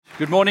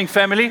Good morning,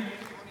 family.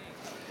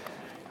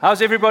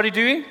 How's everybody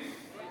doing?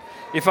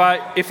 If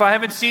I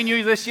haven't seen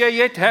you this year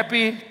yet,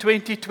 happy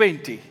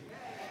 2020.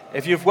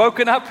 If you've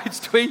woken up,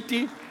 it's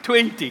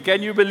 2020.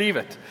 Can you believe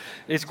it?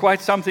 It's quite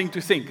something to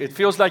think. It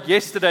feels like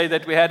yesterday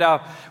that we had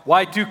our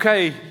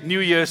Y2K New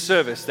Year's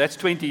service. That's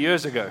 20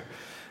 years ago.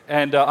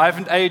 And I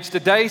haven't aged a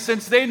day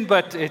since then,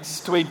 but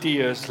it's 20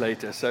 years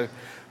later. So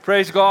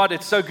praise God.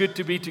 It's so good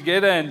to be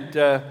together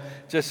and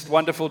just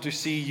wonderful to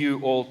see you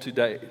all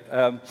today.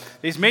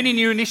 There's many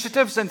new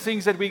initiatives and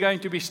things that we're going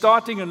to be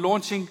starting and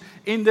launching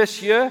in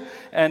this year.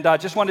 And I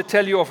just want to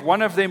tell you of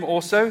one of them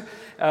also.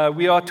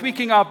 We are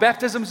tweaking our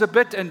baptisms a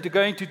bit and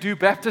going to do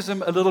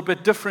baptism a little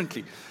bit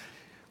differently.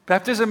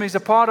 Baptism is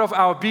a part of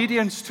our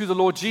obedience to the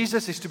Lord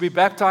Jesus, is to be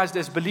baptized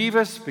as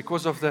believers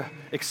because of the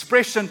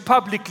expression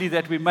publicly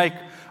that we make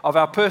of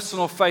our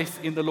personal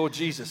faith in the Lord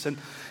Jesus. And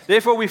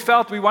therefore, we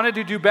felt we wanted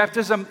to do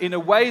baptism in a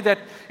way that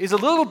is a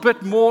little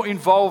bit more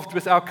involved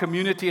with our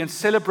community and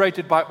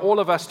celebrated by all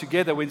of us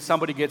together when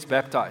somebody gets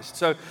baptized.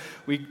 So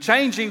we're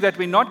changing that.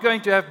 We're not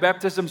going to have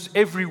baptisms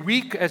every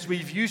week as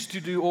we've used to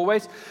do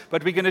always,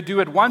 but we're going to do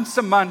it once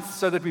a month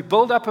so that we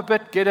build up a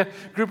bit, get a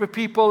group of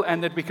people,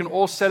 and that we can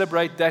all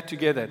celebrate that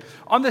together.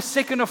 On the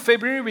 2nd of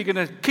February, we're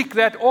going to kick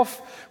that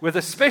off with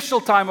a special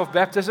time of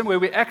baptism where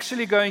we're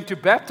actually going to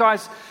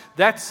baptize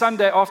that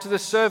Sunday after the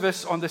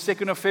service on the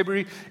 2nd of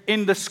February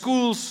in the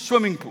school's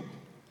swimming pool.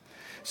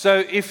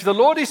 So if the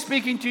Lord is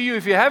speaking to you,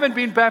 if you haven't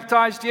been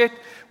baptized yet,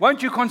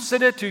 won't you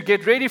consider to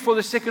get ready for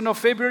the 2nd of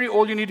February?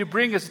 All you need to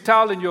bring is a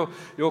towel and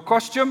your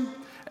costume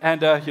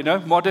and,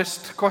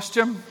 modest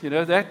costume,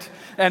 that,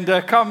 and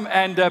come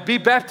and be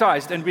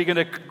baptized. And we're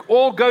going to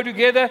all go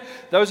together,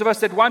 those of us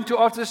that want to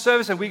after the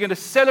service, and we're going to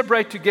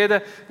celebrate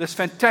together this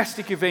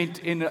fantastic event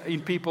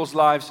in people's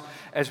lives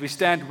as we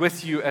stand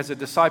with you as a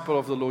disciple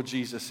of the Lord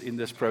Jesus in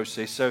this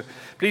process. So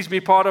please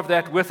be part of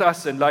that with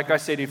us. And like I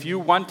said, if you're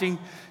wanting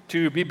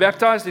to be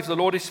baptized, if the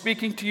Lord is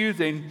speaking to you,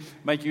 then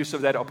make use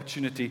of that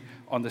opportunity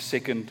on the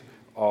 2nd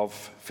of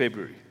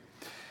February.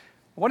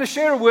 I want to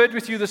share a word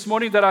with you this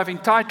morning that I've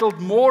entitled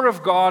More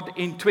of God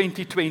in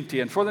 2020.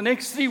 And for the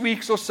next 3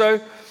 weeks or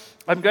so,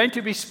 I'm going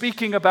to be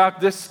speaking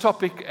about this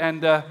topic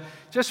and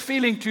just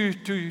feeling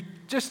to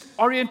just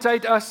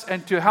orientate us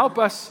and to help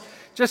us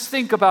just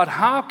think about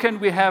how can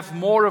we have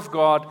more of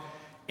God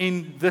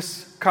in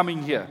this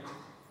coming year.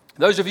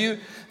 Those of you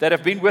that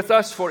have been with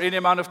us for any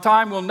amount of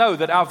time will know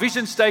that our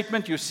vision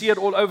statement, you see it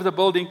all over the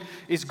building,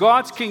 is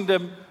God's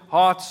kingdom,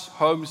 hearts,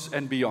 homes,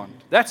 and beyond.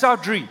 That's our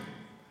dream.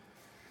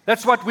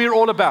 That's what we're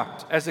all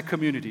about as a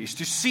community, is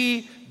to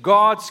see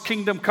God's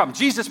kingdom come.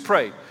 Jesus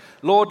prayed,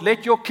 Lord,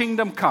 let your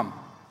kingdom come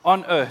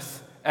on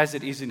earth as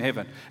it is in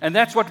heaven. And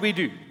that's what we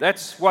do.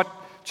 That's what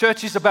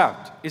church is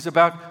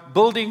about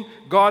building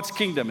God's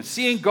kingdom and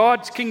seeing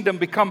God's kingdom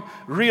become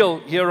real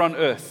here on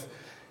earth.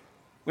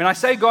 When I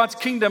say God's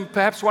kingdom,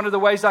 perhaps one of the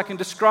ways I can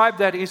describe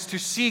that is to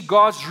see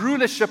God's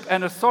rulership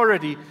and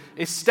authority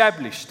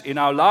established in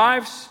our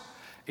lives,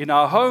 in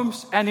our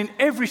homes, and in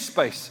every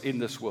space in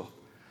this world.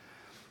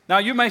 Now,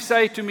 you may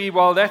say to me,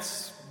 well,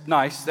 that's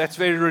nice, that's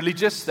very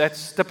religious,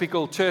 that's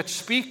typical church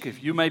speak.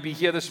 If you may be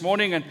here this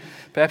morning and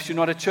perhaps you're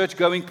not a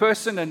church-going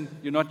person and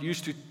you're not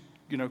used to,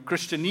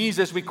 Christianese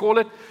as we call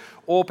it,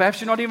 or perhaps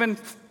you're not even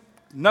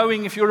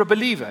knowing if you're a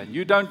believer.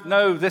 You don't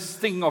know this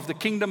thing of the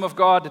kingdom of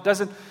God.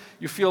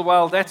 You feel,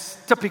 well, that's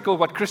typical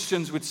what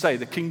Christians would say,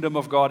 the kingdom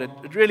of God.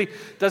 It really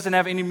doesn't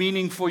have any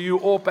meaning for you.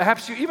 Or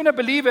perhaps you're even a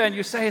believer and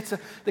you say,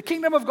 the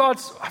kingdom of God,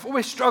 I've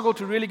always struggled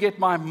to really get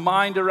my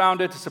mind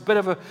around it. It's a bit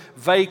of a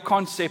vague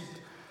concept.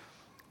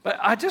 But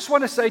I just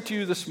want to say to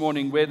you this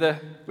morning, whether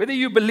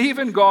you believe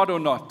in God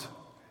or not,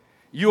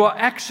 you are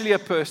actually a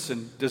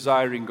person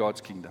desiring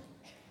God's kingdom.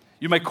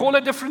 You may call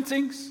it different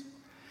things.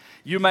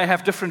 You may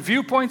have different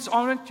viewpoints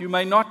on it. You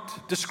may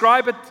not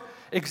describe it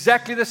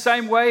exactly the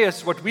same way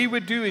as what we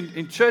would do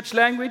in church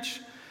language.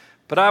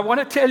 But I want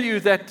to tell you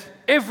that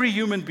every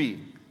human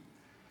being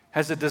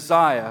has a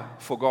desire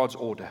for God's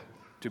order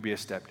to be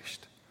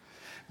established.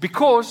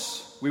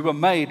 Because we were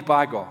made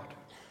by God.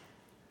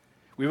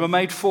 We were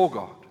made for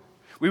God.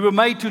 We were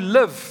made to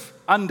live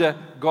under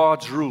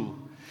God's rule.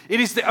 It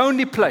is the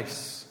only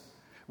place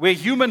where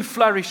human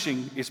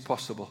flourishing is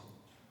possible.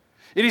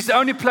 It is the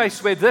only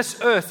place where this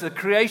earth, the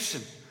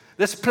creation,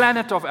 this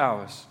planet of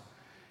ours,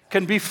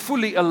 can be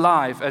fully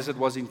alive as it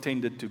was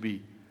intended to be,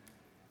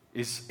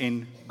 is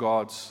in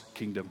God's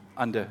kingdom,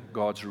 under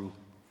God's rule.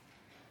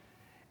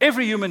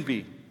 Every human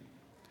being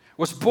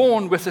was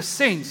born with a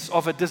sense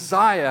of a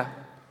desire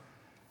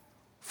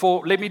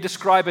for, let me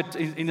describe it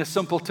in a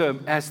simple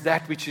term, as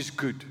that which is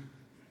good.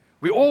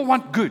 We all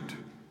want good.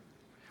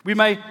 We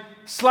may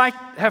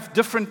have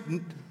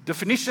different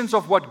definitions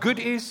of what good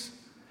is,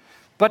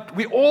 but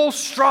we all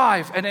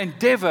strive and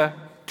endeavor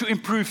to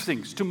improve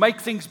things, to make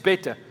things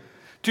better,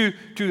 to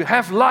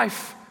have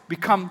life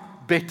become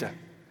better.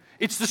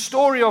 It's the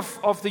story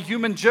of the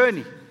human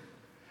journey.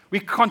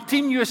 We're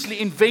continuously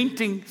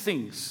inventing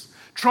things,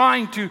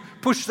 trying to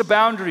push the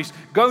boundaries,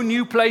 go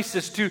new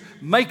places to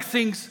make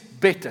things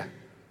better,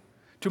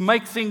 to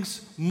make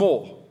things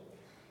more.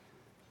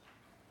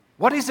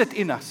 What is it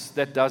in us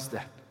that does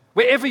that?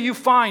 Wherever you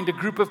find a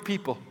group of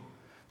people,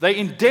 they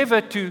endeavor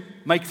to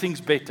make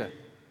things better.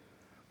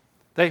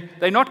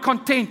 They're not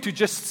content to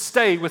just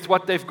stay with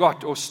what they've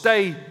got or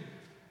stay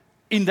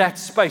in that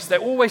space. They're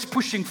always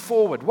pushing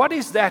forward. What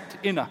is that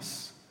in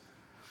us?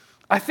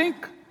 I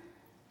think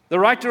the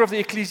writer of the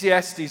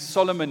Ecclesiastes,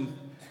 Solomon,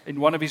 in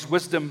one of his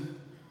wisdom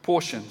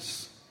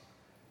portions,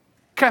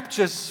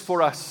 captures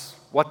for us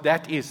what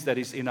that is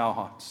in our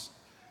hearts.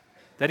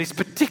 That is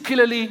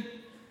particularly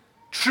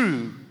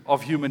true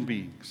of human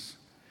beings.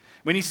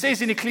 When he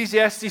says in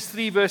Ecclesiastes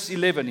 3 verse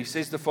 11, he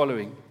says the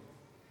following: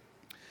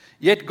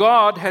 "Yet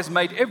God has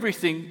made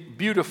everything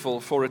beautiful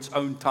for its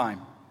own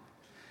time."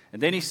 And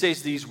then he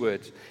says these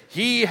words: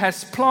 "He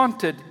has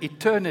planted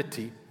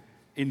eternity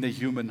in the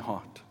human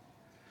heart.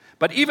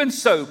 But even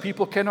so,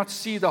 people cannot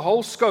see the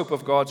whole scope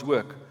of God's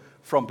work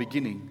from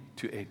beginning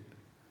to end."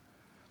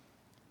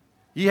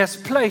 He has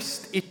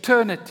placed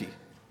eternity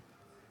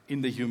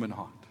in the human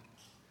heart.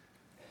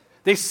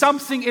 There's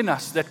something in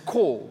us that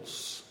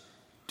calls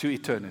to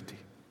eternity.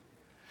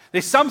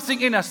 There's something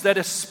in us that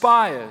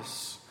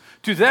aspires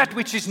to that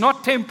which is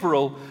not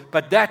temporal,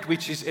 but that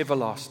which is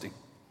everlasting.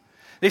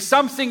 There's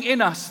something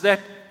in us that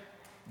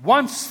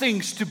wants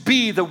things to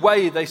be the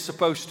way they're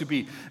supposed to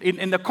be.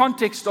 In the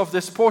context of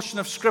this portion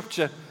of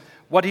Scripture,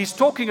 what he's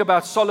talking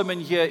about, Solomon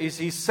here, is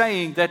he's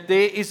saying that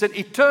there is an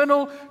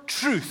eternal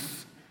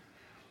truth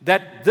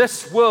that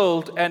this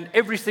world and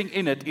everything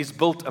in it is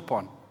built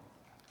upon.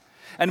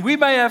 And we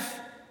may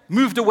have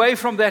moved away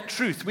from that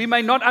truth. We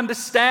may not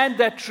understand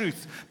that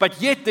truth,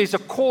 but yet there's a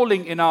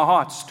calling in our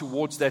hearts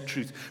towards that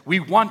truth. We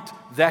want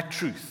that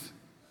truth.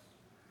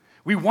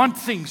 We want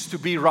things to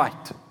be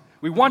right.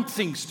 We want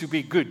things to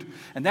be good.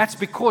 And that's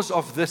because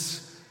of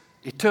this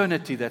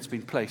eternity that's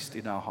been placed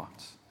in our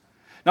hearts.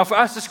 Now, for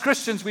us as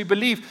Christians, we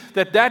believe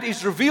that that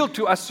is revealed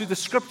to us through the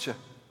Scripture.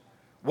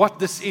 What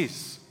this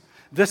is.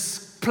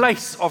 This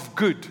place of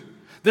good.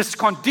 This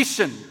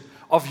condition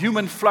of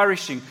human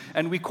flourishing.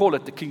 And we call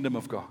it the kingdom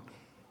of God.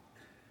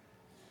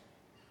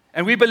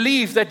 And we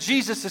believe that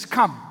Jesus has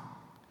come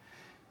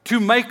to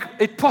make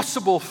it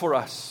possible for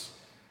us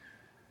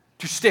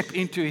to step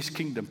into His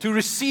kingdom, to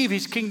receive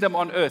His kingdom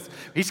on earth,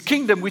 His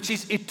kingdom which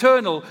is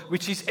eternal,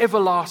 which is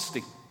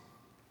everlasting.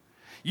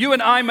 You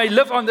and I may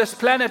live on this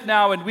planet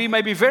now, and we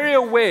may be very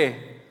aware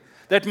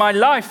that my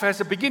life has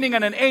a beginning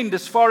and an end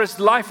as far as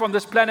life on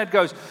this planet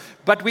goes,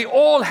 but we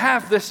all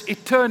have this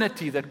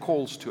eternity that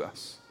calls to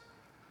us.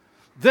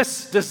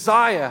 This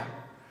desire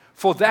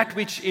for that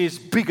which is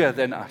bigger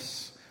than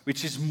us,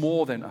 which is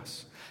more than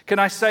us. Can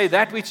I say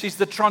that which is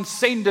the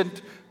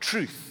transcendent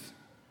truth?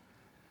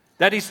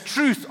 That is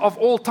truth of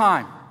all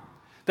time.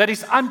 That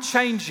is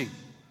unchanging.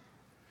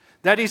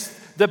 That is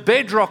the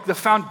bedrock, the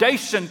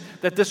foundation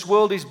that this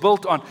world is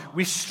built on.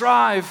 We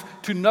strive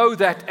to know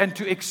that and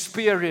to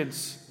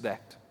experience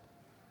that.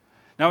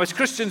 Now, as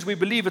Christians, we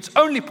believe it's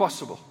only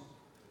possible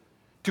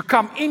to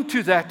come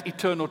into that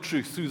eternal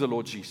truth through the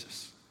Lord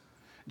Jesus.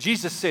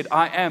 Jesus said,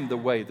 "I am the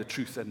way, the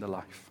truth, and the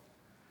life."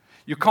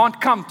 You can't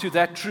come to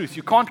that truth.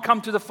 You can't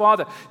come to the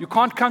Father. You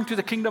can't come to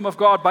the kingdom of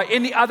God by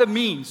any other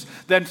means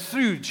than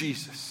through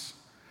Jesus.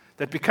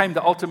 That became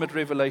the ultimate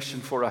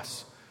revelation for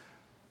us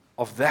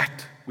of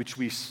that which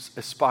we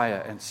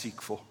aspire and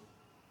seek for.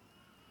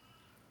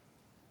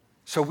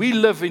 So we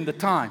live in the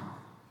time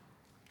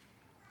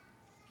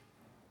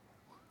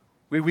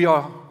where we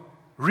are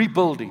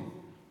rebuilding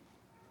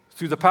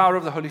through the power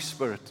of the Holy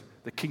Spirit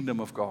the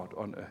kingdom of God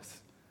on earth.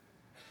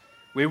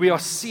 Where we are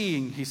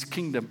seeing His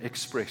kingdom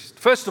expressed.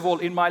 First of all,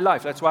 in my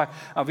life. That's why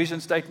our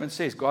vision statement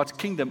says God's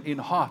kingdom in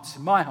hearts,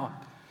 in my heart.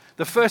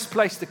 The first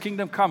place the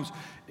kingdom comes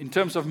in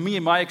terms of me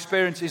and my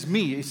experience is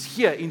me. It's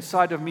here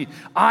inside of me.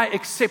 I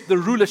accept the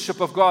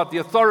rulership of God, the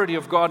authority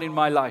of God in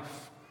my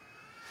life.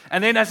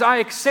 And then as I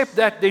accept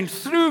that, then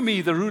through me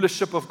the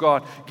rulership of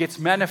God gets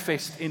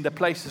manifest in the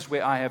places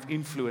where I have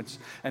influence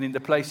and in the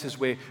places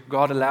where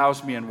God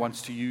allows me and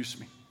wants to use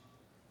me.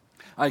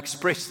 I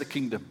express the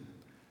kingdom.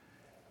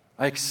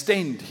 I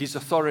extend His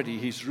authority,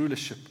 His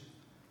rulership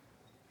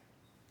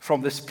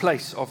from this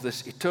place of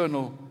this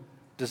eternal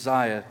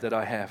desire that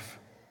I have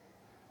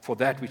for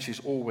that which is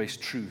always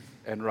true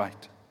and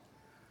right.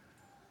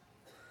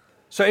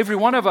 So every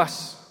one of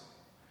us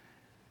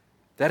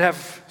that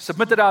have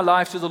submitted our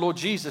lives to the Lord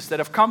Jesus, that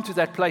have come to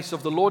that place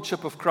of the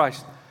Lordship of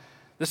Christ,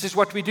 this is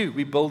what we do.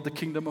 We build the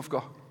kingdom of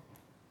God.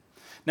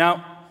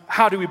 Now,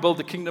 how do we build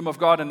the kingdom of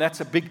God? And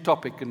that's a big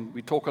topic, and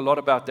we talk a lot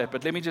about that.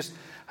 But let me just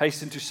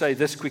hasten to say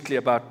this quickly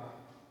about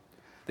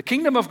the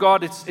kingdom of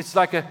God. It's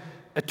like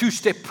a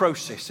two-step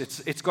process.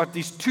 It's got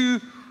these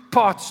two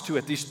parts to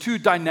it, these two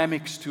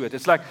dynamics to it.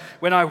 It's like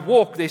when I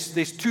walk,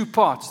 there's two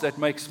parts that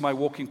makes my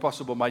walking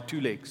possible, my two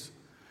legs.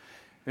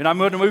 When I'm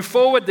going to move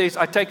forward,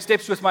 I take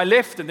steps with my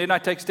left, and then I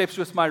take steps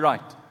with my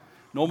right.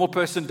 Normal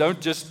person don't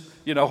just,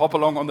 hop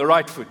along on the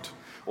right foot,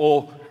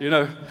 or,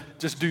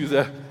 just do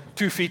the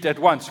 2 feet at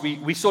once.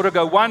 We sort of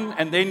go one,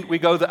 and then we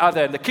go the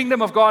other. And the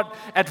kingdom of God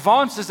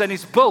advances and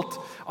is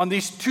built on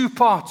these two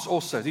parts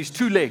also, these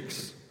two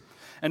legs.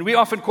 And we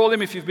often call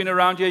them, if you've been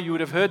around here, you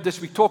would have heard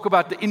this. We talk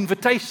about the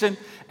invitation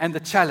and the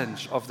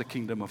challenge of the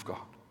kingdom of God.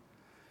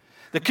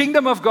 The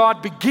kingdom of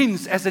God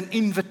begins as an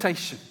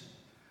invitation.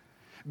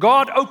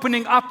 God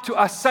opening up to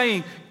us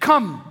saying,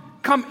 come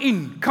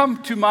in,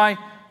 come to my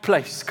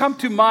place, come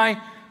to my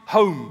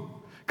home,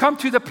 come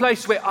to the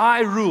place where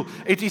I rule.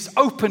 It is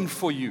open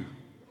for you.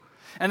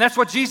 And that's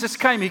what Jesus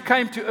came. He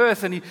came to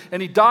earth and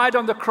he died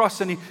on the cross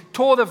and he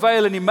tore the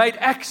veil and he made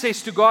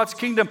access to God's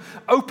kingdom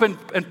open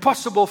and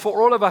possible for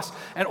all of us.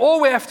 And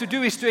all we have to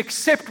do is to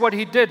accept what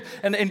he did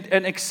and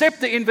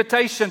accept the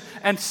invitation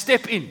and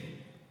step in.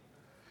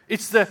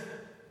 It's the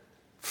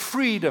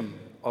freedom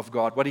of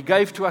God, what he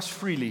gave to us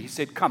freely. He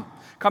said, come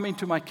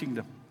into my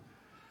kingdom.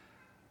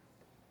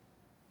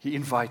 He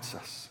invites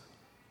us.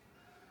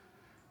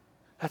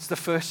 That's the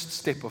first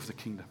step of the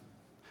kingdom.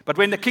 But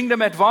when the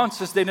kingdom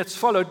advances, then it's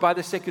followed by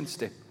the second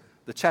step,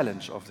 the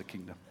challenge of the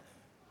kingdom.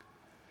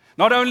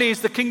 Not only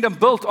is the kingdom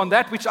built on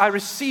that which I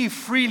receive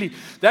freely,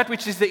 that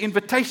which is the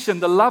invitation,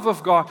 the love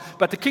of God,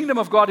 but the kingdom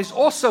of God is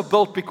also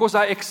built because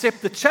I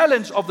accept the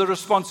challenge of the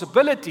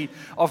responsibility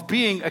of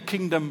being a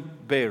kingdom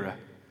bearer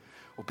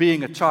or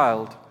being a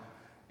child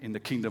in the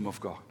kingdom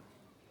of God.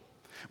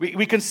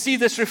 We can see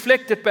this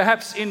reflected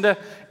perhaps in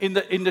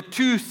the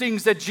two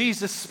things that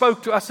Jesus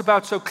spoke to us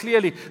about so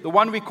clearly. The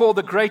one we call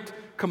the Great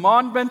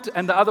Commandment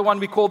and the other one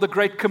we call the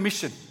Great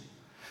Commission.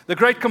 The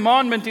Great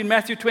Commandment in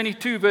Matthew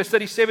 22, verse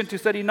 37 to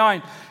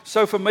 39,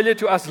 so familiar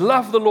to us.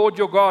 Love the Lord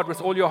your God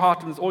with all your heart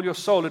and with all your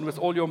soul and with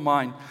all your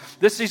mind.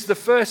 This is the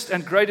first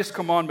and greatest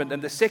commandment,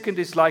 and the second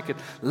is like it.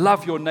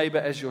 Love your neighbor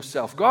as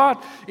yourself. God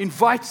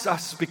invites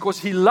us because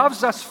he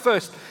loves us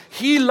first.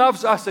 He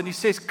loves us and he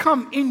says,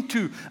 come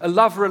into a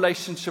love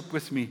relationship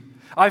with me.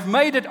 I've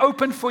made it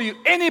open for you.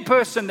 Any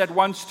person that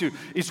wants to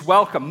is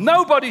welcome.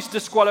 Nobody's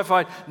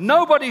disqualified.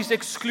 Nobody's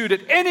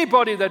excluded.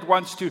 Anybody that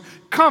wants to,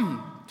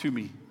 come to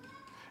me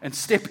and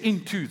step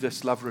into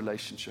this love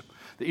relationship.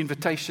 The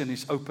invitation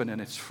is open and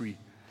it's free.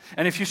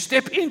 And if you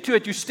step into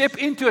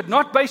it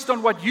not based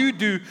on what you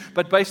do,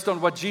 but based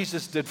on what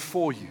Jesus did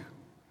for you.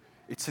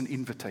 It's an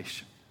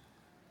invitation.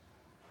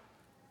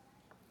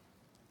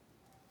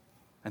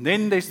 And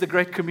then there's the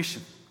Great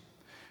Commission,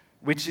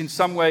 which in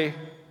some way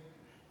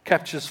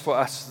captures for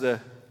us the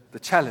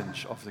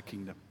challenge of the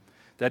kingdom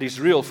that is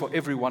real for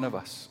every one of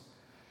us.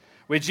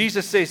 Where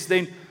Jesus says,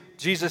 then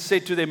Jesus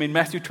said to them in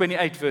Matthew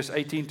 28, verse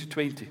 18 to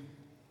 20,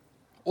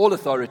 all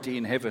authority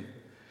in heaven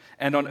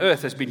and on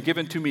earth has been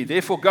given to me.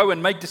 Therefore go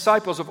and make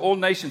disciples of all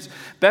nations,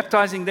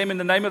 baptizing them in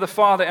the name of the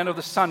Father and of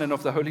the Son and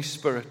of the Holy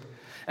Spirit,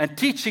 and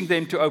teaching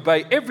them to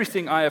obey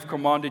everything I have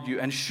commanded you.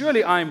 And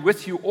surely I am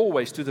with you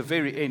always to the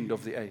very end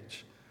of the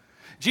age.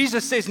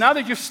 Jesus says, now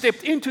that you've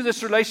stepped into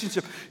this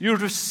relationship,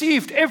 you've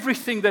received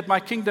everything that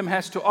my kingdom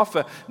has to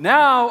offer.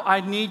 Now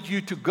I need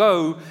you to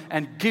go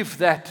and give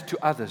that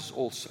to others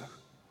also.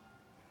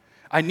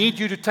 I need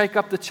you to take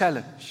up the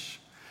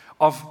challenge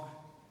of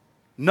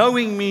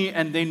knowing me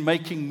and then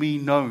making me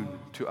known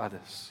to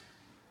others.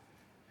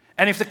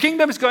 And if the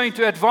kingdom is going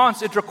to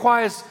advance, it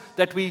requires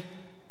that we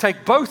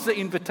take both the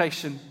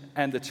invitation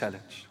and the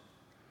challenge.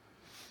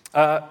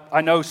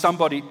 I know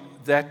somebody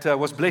that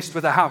was blessed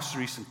with a house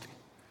recently.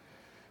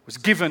 Was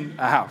given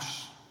a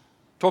house.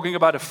 Talking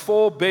about a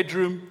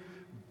 4-bedroom,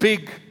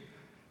 big,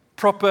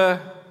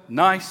 proper,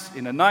 nice,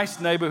 in a nice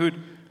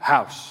neighborhood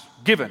house.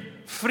 Given,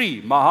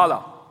 free,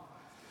 mahala.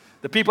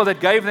 The people that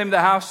gave them the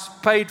house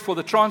paid for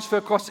the transfer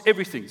costs,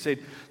 everything. Said,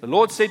 the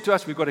Lord said to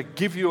us, we've got to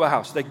give you a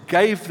house. They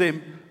gave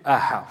them a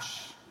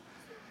house.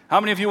 How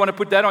many of you want to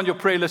put that on your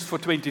prayer list for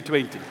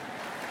 2020?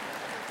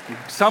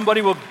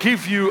 Somebody will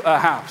give you a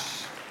house.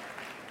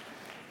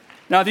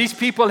 Now, these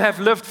people have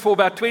lived for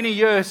about 20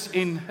 years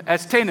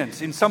as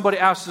tenants in somebody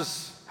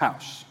else's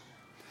house.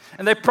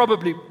 And they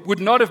probably would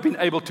not have been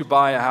able to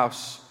buy a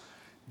house.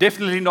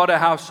 Definitely not a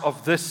house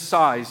of this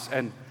size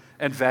and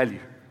value.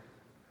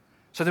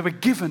 So they were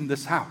given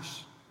this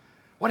house.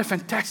 What a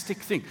fantastic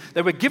thing.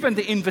 They were given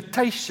the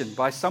invitation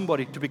by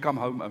somebody to become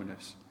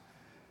homeowners.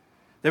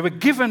 They were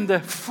given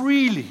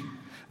freely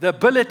the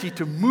ability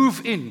to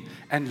move in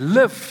and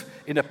live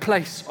in a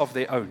place of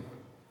their own.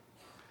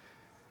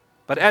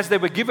 But as they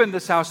were given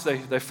this house,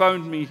 they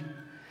phoned me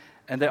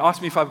and they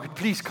asked me if I could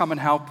please come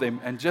and help them,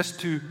 and just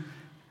to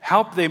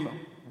help them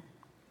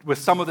with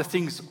some of the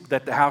things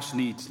that the house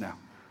needs now.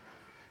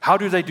 How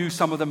do they do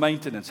some of the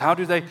maintenance? How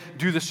do they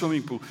do the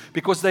swimming pool?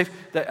 Because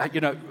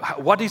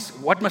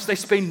what must they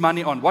spend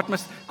money on?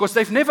 Because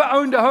they've never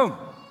owned a home.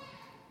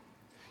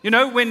 You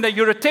know, when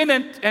you're a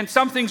tenant and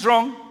something's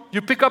wrong,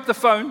 you pick up the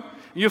phone,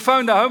 you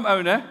phone the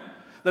homeowner,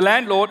 the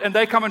landlord, and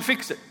they come and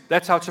fix it.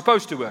 That's how it's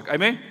supposed to work.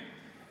 Amen?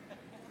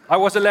 I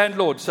was a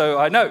landlord, so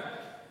I know.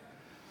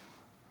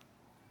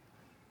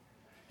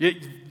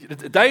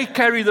 They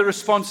carry the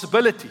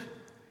responsibility.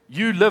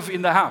 You live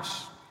in the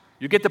house.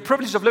 You get the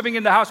privilege of living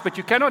in the house, but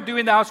you cannot do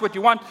in the house what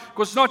you want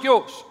because it's not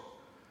yours.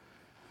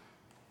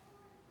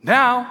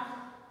 Now,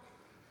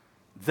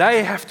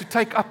 they have to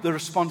take up the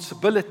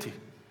responsibility,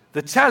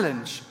 the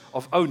challenge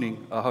of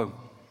owning a home.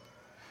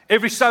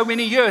 Every so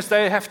many years,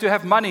 they have to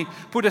have money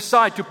put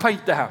aside to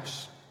paint the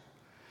house.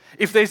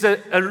 If there's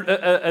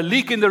a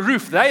leak in the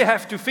roof, they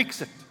have to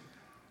fix it.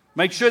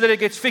 Make sure that it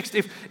gets fixed.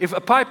 If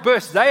a pipe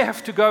bursts, they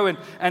have to go and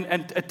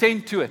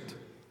attend to it.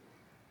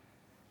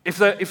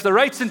 If the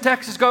rates and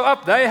taxes go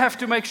up, they have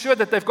to make sure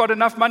that they've got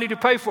enough money to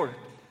pay for it.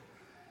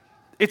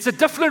 It's a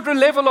different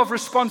level of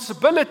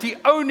responsibility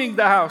owning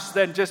the house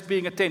than just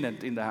being a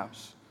tenant in the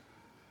house.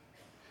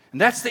 And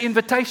that's the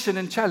invitation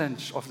and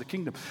challenge of the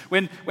kingdom.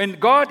 When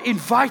God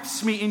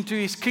invites me into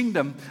His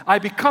kingdom, I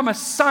become a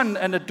son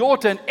and a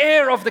daughter, an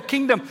heir of the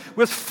kingdom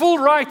with full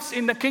rights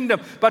in the kingdom.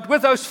 But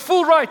with those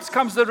full rights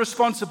comes the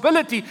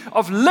responsibility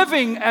of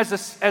living as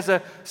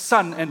a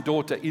son and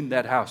daughter in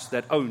that house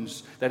that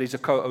is a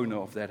co-owner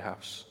of that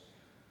house.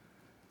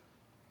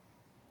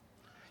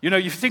 You know,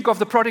 you think of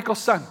the prodigal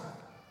son,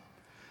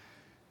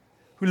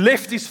 who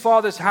left his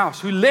father's house,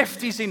 who left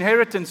his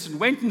inheritance and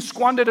went and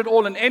squandered it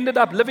all and ended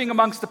up living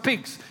amongst the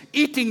pigs,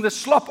 eating the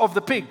slop of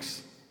the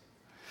pigs.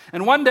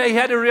 And one day he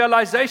had a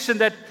realization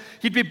that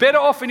he'd be better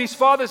off in his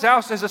father's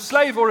house as a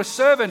slave or a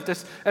servant,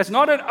 as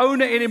not an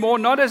owner anymore,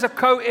 not as a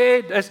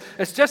co-heir,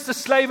 as just a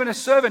slave and a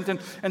servant.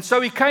 And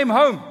so he came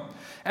home.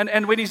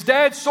 And when his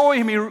dad saw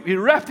him, he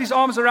wrapped his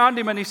arms around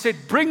him and he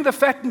said, "Bring the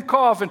fattened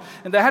calf." And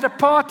they had a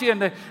party,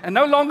 and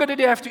no longer did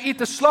he have to eat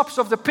the slops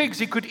of the pigs.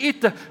 He could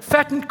eat the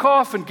fattened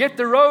calf and get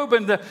the robe,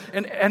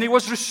 and he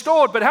was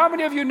restored. But how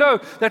many of you know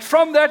that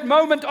from that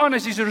moment on,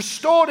 as he's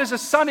restored as a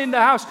son in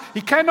the house,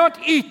 he cannot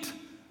eat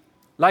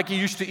like he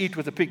used to eat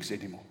with the pigs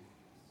anymore?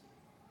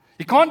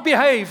 He can't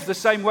behave the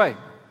same way.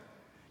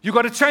 You've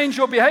got to change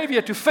your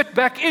behavior to fit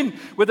back in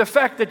with the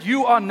fact that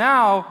you are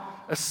now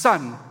a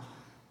son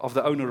of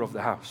the owner of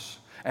the house.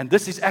 And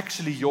this is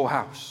actually your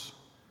house.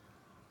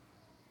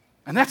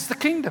 And that's the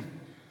kingdom.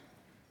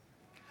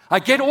 I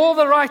get all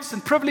the rights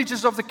and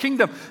privileges of the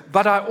kingdom,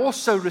 but I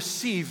also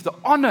receive the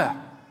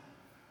honor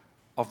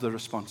of the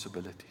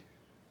responsibility.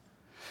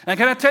 And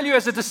can I tell you,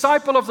 as a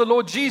disciple of the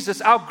Lord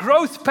Jesus, our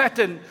growth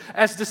pattern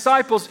as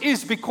disciples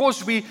is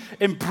because we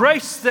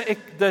embrace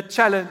the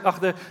challenge,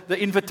 the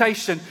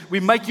invitation. We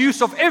make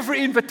use of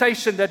every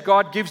invitation that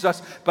God gives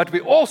us, but we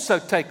also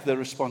take the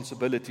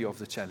responsibility of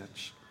the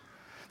challenge.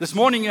 This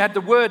morning you had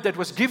the word that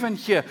was given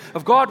here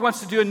of God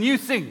wants to do a new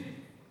thing.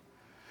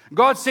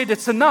 God said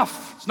it's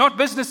enough. It's not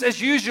business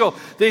as usual.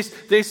 There's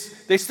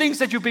things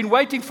that you've been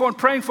waiting for and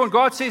praying for, and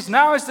God says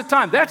now is the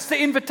time. That's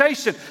the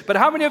invitation. But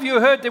how many of you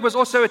heard there was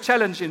also a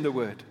challenge in the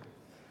word?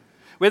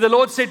 Where the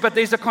Lord said, but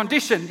there's a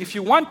condition. If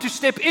you want to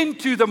step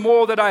into the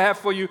more that I have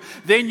for you,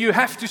 then you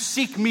have to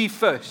seek me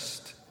first.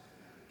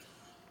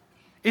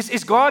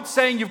 Is God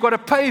saying you've got to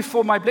pay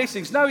for my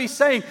blessings? No, He's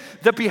saying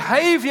the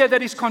behavior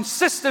that is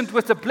consistent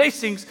with the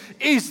blessings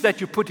is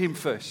that you put Him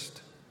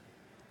first.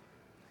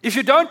 If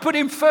you don't put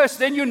Him first,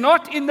 then you're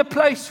not in the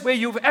place where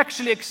you've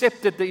actually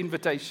accepted the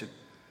invitation.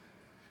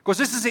 Because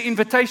this is an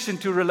invitation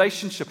to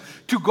relationship,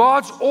 to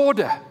God's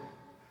order.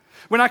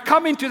 When I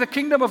come into the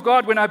kingdom of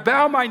God, when I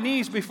bow my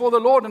knees before the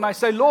Lord and I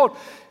say, Lord,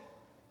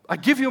 I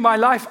give you my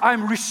life,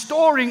 I'm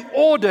restoring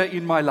order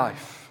in my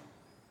life.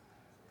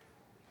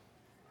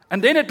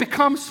 And then it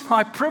becomes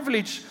my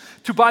privilege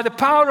to, by the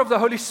power of the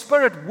Holy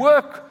Spirit,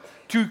 work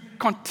to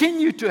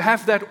continue to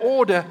have that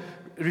order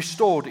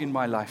restored in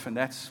my life. And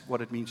that's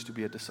what it means to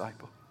be a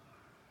disciple.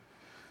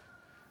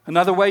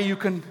 Another way you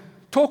can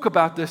talk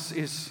about this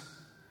is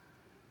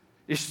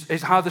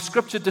how the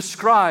scripture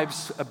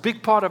describes a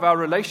big part of our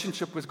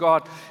relationship with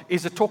God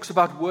is it talks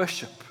about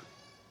worship.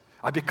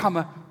 I become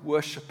a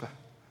worshiper.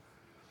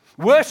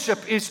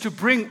 Worship is to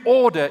bring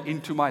order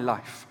into my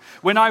life.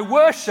 When I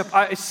worship,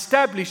 I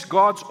establish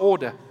God's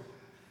order.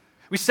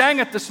 We sang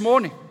it this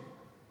morning,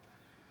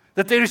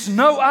 that there is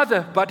no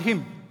other but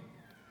Him.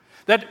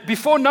 That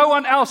before no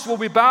one else will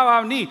we bow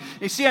our knee.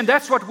 You see, and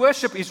that's what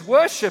worship is.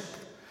 Worship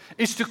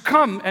is to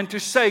come and to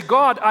say,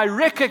 God, I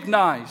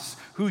recognize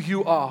who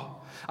you are.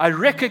 I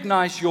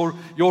recognize your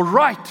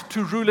right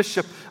to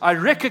rulership. I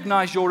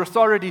recognize your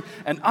authority,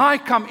 and I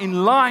come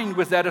in line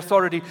with that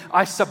authority.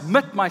 I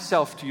submit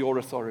myself to your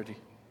authority.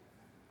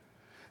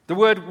 The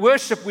word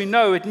worship, we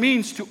know, it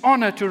means to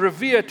honor, to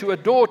revere, to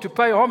adore, to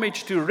pay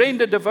homage, to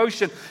render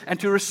devotion, and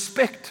to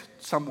respect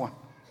someone.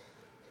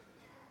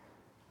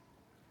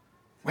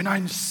 When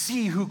I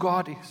see who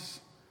God is,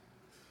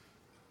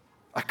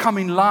 I come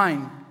in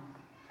line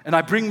and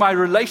I bring my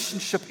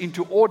relationship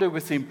into order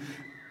with Him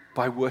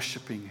by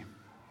worshiping Him,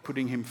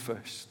 putting Him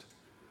first.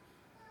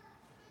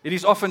 It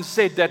is often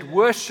said that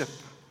worship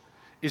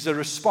is a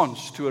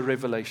response to a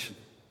revelation.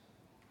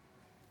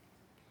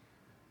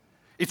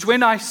 It's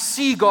when I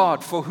see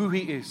God for who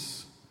He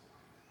is,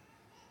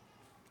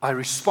 I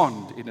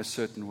respond in a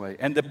certain way.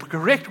 And the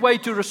correct way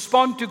to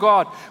respond to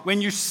God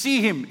when you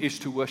see Him is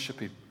to worship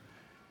Him.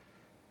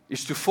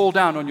 Is to fall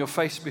down on your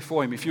face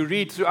before Him. If you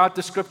read throughout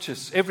the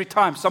scriptures, every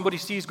time somebody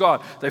sees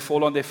God, they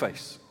fall on their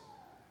face.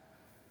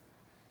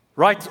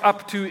 Right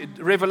up to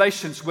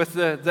Revelations with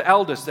the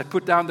elders that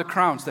put down the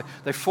crowns,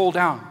 they fall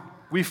down.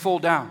 We fall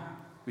down.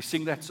 We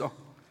sing that song.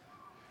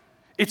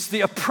 It's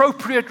the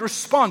appropriate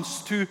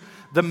response to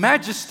the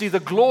majesty, the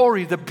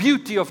glory, the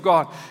beauty of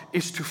God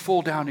is to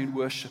fall down in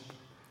worship.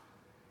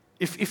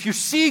 If you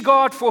see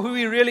God for who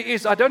He really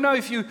is, I don't know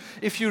if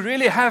you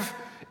really have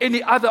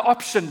any other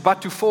option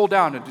but to fall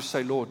down and to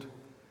say, Lord,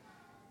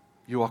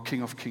 you are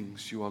King of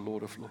Kings, you are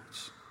Lord of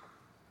Lords.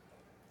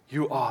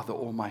 You are the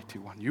Almighty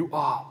One. You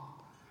are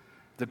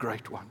the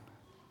Great One.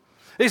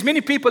 There's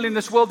many people in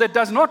this world that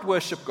does not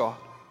worship God.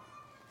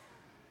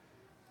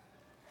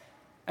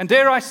 And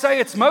dare I say,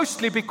 it's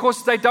mostly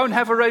because they don't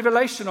have a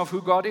revelation of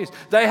who God is.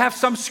 They have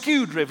some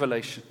skewed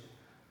revelation.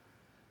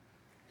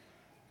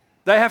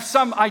 They have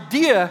some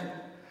idea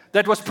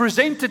that was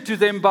presented to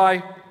them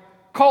by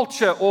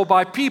culture or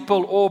by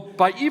people or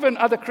by even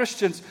other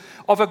Christians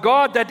of a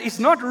God that is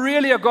not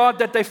really a God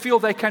that they feel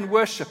they can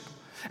worship.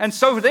 And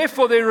so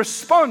therefore their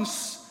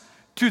response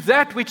to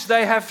that which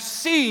they have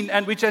seen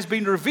and which has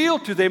been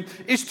revealed to them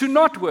is to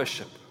not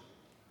worship.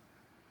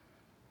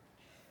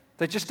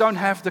 They just don't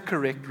have the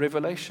correct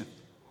revelation.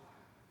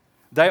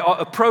 They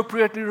are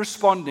appropriately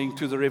responding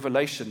to the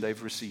revelation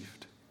they've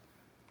received.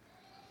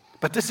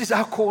 But this is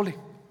our calling.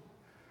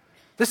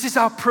 This is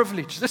our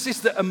privilege. This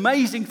is the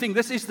amazing thing.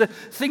 This is the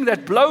thing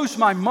that blows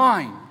my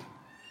mind.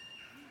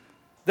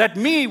 That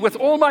me, with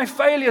all my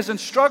failures and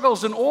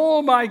struggles and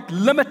all my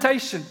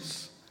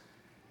limitations,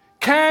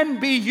 can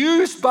be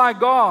used by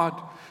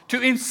God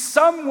to in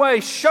some way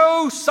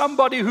show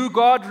somebody who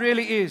God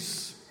really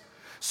is,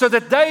 so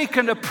that they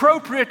can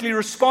appropriately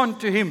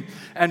respond to Him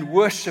and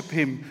worship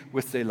Him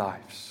with their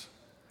lives.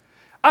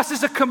 Us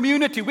as a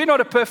community, we're not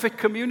a perfect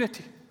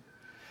community.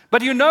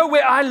 But you know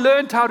where I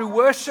learned how to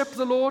worship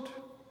the Lord?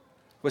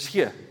 Was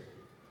here.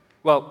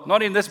 Well,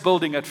 not in this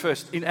building at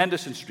first, in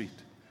Anderson Street.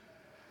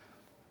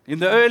 In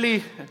the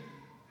early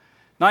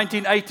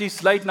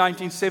 1980s, late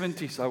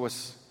 1970s, I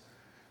was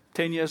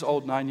 10 years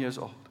old, 9 years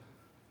old.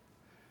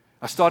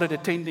 I started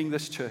attending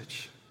this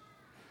church.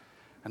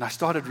 And I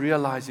started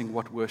realizing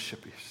what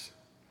worship is.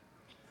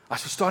 I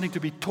was starting to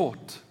be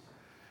taught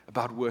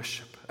about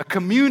worship. A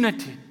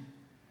community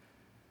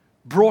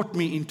brought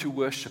me into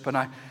worship.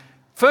 And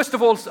first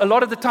of all, a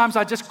lot of the times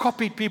I just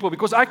copied people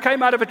because I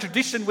came out of a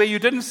tradition where you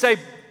didn't say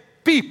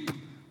beep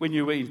when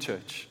you were in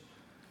church.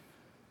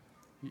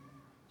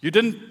 You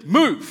didn't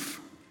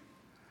move.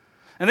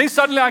 And then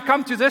suddenly I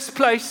come to this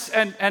place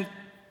and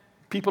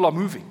people are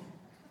moving.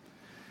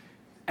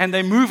 And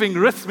they're moving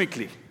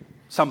rhythmically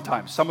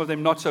sometimes, some of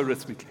them not so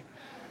rhythmically.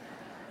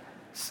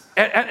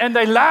 And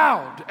they're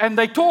loud, and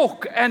they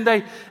talk, and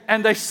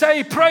they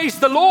say, praise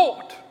the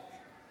Lord.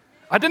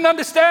 I didn't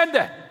understand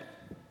that.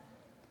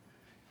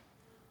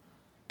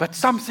 But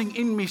something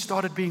in me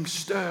started being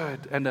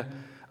stirred, and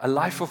a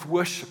life of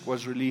worship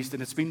was released.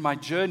 And it's been my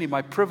journey,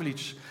 my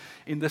privilege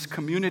in this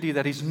community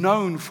that is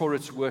known for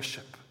its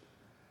worship,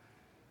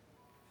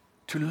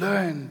 to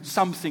learn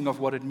something of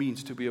what it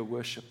means to be a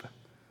worshiper.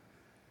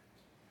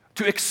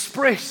 To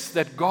express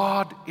that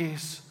God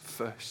is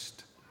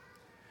first.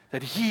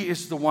 That He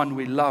is the one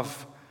we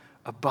love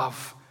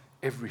above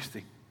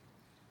everything.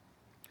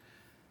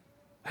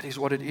 That is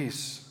what it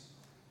is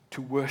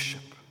to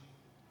worship.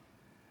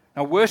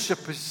 Now,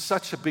 worship is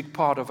such a big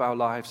part of our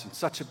lives and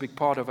such a big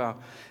part of our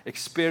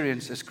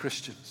experience as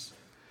Christians.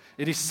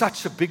 It is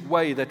such a big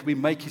way that we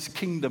make His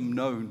kingdom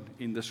known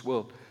in this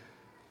world.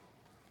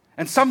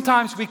 And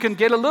sometimes we can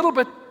get a little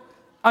bit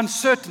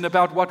uncertain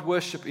about what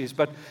worship is,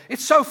 but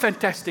it's so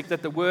fantastic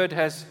that the Word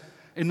has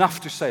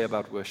enough to say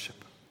about worship.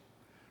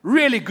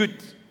 Really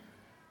good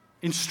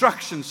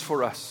instructions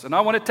for us. And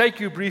I want to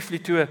take you briefly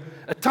to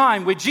a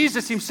time where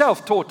Jesus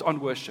Himself taught on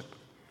worship.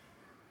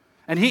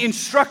 And He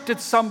instructed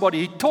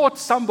somebody, He taught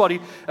somebody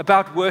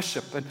about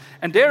worship.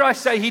 And dare I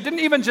say, He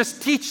didn't even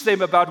just teach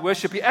them about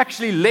worship, He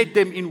actually led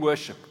them in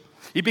worship.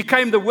 He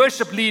became the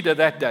worship leader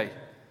that day.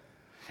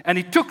 And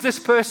He took this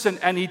person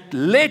and He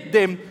led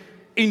them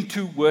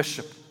into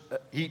worship.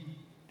 He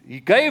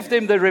gave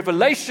them the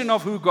revelation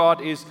of who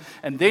God is,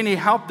 and then He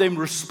helped them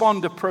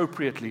respond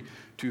appropriately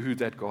to who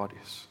that God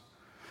is.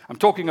 I'm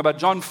talking about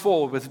John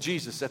 4 with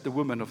Jesus at the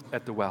woman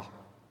at the well.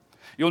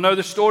 You'll know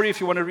the story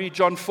if you want to read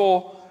John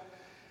 4.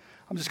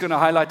 I'm just going to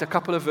highlight a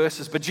couple of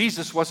verses. But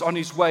Jesus was on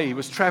His way. He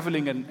was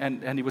traveling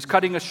and He was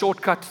cutting a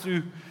shortcut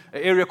through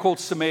an area called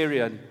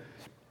Samaria.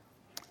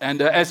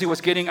 And as He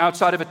was getting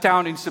outside of a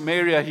town in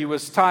Samaria, He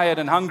was tired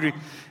and hungry.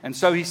 And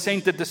so He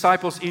sent the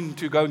disciples in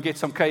to go and get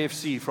some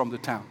KFC from the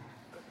town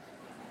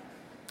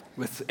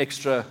with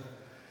extra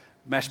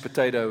mashed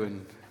potato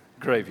and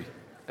gravy,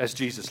 as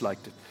Jesus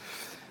liked it.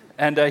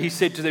 And He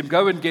said to them,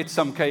 go and get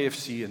some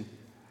KFC. And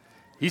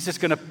He's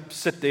just going to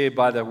sit there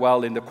by the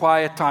well in the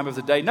quiet time of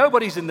the day.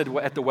 Nobody's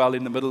at the well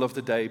in the middle of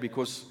the day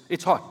because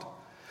it's hot.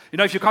 You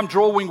know, if you come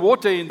drawing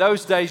water in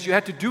those days, you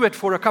had to do it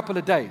for a couple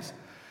of days.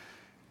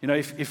 You know,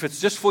 if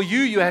it's just for you,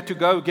 you had to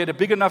go get a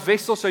big enough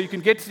vessel so you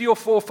can get 3 or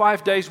 4 or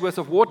 5 days worth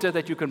of water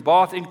that you can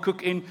bath in,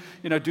 cook in,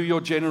 you know, do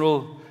your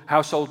general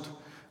household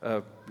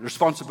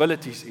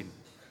responsibilities in.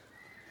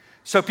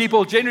 So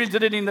people generally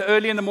did it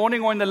early in the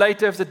morning or in the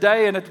later of the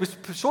day, and it was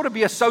sort of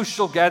be a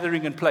social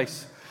gathering in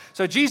place.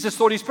 So Jesus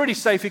thought He's pretty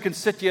safe. He can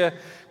sit here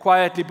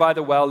quietly by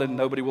the well and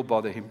nobody will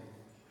bother Him.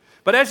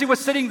 But as He was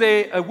sitting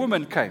there, a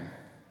woman came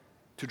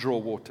to draw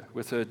water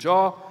with her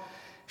jar.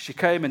 She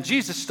came, and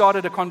Jesus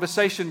started a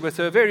conversation with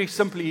her. Very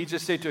simply, he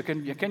just said to her,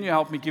 can you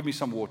help me? Give me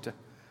some water.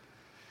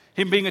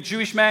 Him being a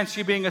Jewish man,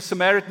 she being a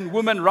Samaritan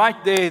woman, right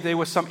there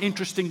were some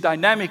interesting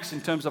dynamics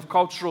in terms of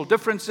cultural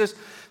differences.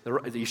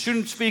 You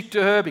shouldn't speak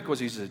to her because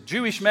he's a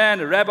Jewish man,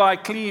 a rabbi,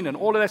 clean, and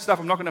all of that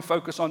stuff. I'm not going to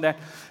focus on that.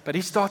 But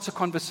he starts a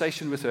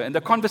conversation with her. And the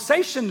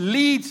conversation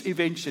leads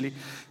eventually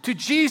to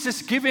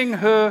Jesus giving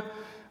her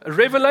a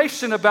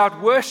revelation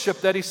about worship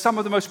that is some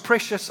of the most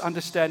precious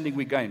understanding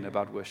we gain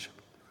about worship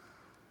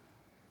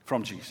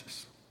from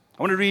Jesus.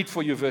 I want to read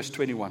for you verse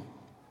 21.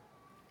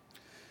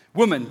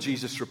 Woman,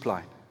 Jesus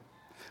replied,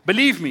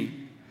 believe me,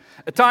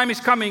 a time is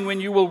coming when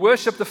you will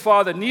worship the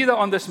Father neither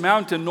on this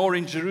mountain nor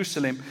in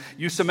Jerusalem.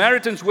 You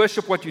Samaritans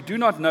worship what you do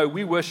not know.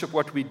 We worship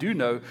what we do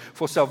know,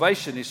 for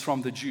salvation is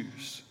from the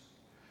Jews.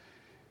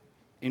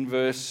 In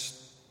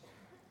verse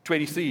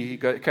 23, he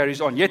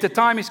carries on. Yet a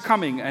time is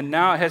coming and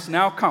has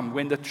now come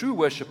when the true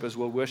worshippers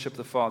will worship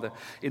the Father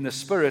in the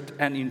Spirit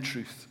and in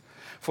truth.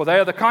 For they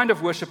are the kind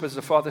of worshippers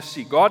the Father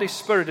seeks. God is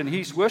Spirit, and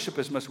His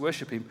worshippers must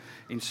worship Him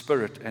in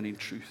spirit and in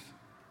truth.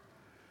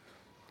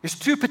 There's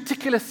two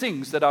particular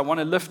things that I want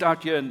to lift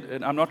out here,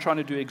 and I'm not trying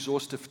to do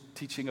exhaustive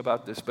teaching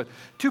about this, but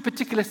two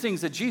particular things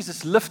that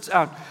Jesus lifts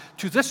out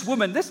to this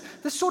woman, this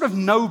sort of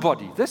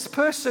nobody, this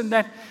person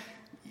that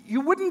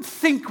you wouldn't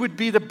think would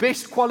be the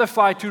best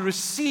qualified to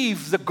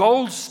receive the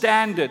gold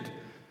standard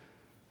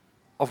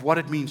of what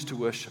it means to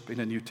worship in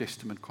a New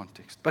Testament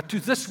context. But to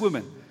this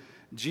woman,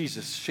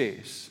 Jesus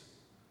shares.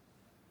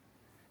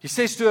 He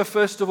says to her,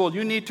 first of all,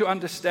 you need to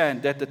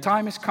understand that the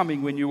time is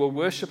coming when you will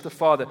worship the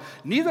Father,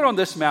 neither on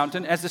this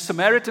mountain, as the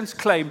Samaritans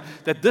claimed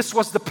that this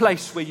was the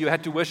place where you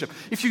had to worship.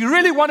 If you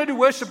really wanted to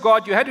worship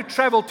God, you had to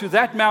travel to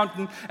that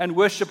mountain and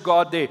worship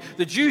God there.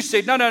 The Jews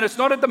said, no, it's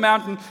not at the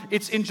mountain,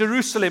 it's in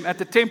Jerusalem at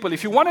the temple.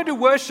 If you wanted to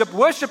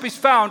worship is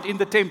found in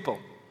the temple.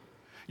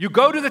 You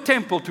go to the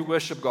temple to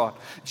worship God.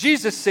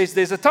 Jesus says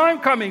there's a time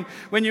coming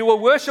when you will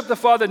worship the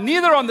Father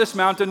neither on this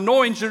mountain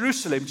nor in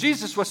Jerusalem.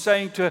 Jesus was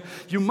saying to her,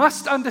 you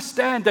must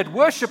understand that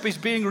worship is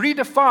being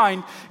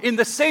redefined in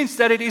the sense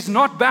that it is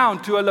not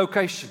bound to a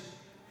location.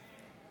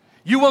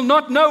 You will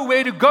not know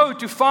where to go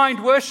to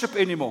find worship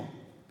anymore.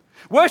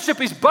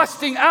 Worship is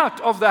busting out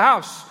of the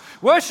house.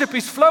 Worship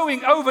is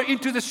flowing over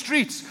into the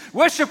streets.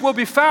 Worship will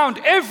be found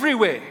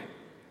everywhere.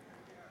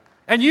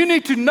 And you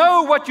need to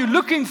know what you're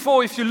looking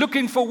for if you're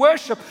looking for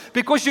worship,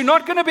 because you're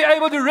not going to be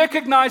able to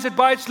recognize it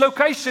by its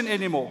location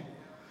anymore.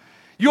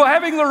 You're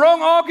having the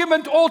wrong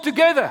argument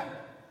altogether.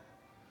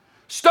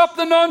 Stop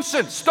the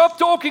nonsense. Stop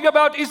talking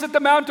about is it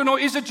the mountain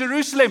or is it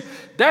Jerusalem.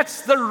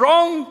 That's the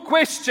wrong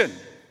question.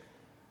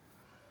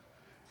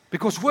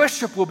 Because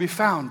worship will be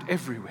found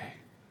everywhere.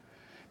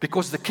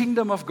 Because the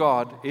kingdom of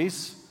God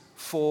is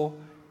for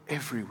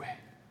everywhere.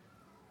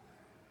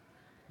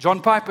 John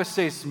Piper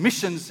says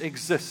missions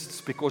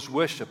exists because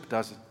worship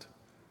doesn't.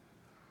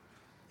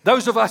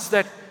 Those of us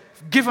that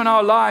have given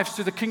our lives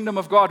to the kingdom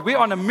of God, we're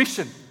on a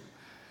mission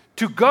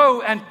to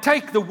go and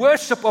take the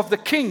worship of the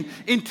King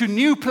into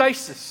new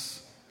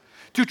places,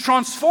 to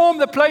transform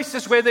the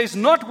places where there's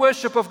not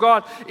worship of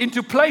God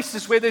into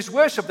places where there's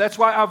worship. That's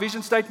why our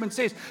vision statement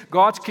says,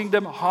 God's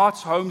kingdom,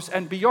 hearts, homes,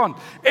 and beyond.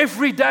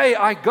 Every day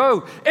I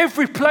go,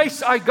 every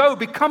place I go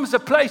becomes a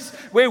place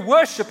where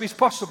worship is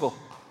possible.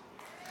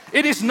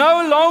 It is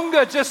no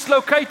longer just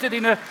located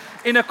in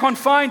a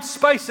confined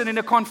space and in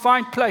a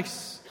confined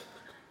place.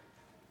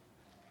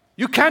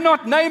 You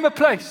cannot name a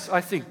place,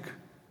 I think,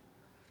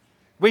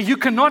 where you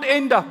cannot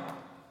end up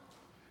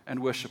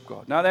and worship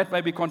God. Now that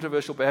may be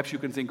controversial. Perhaps you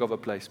can think of a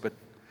place, but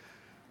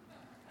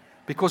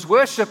because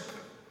worship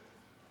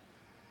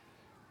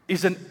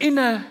is an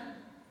inner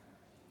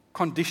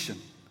condition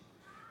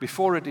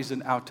before it is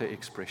an outer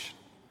expression.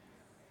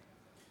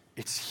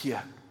 It's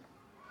here.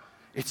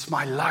 It's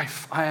my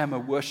life. I am a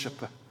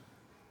worshiper.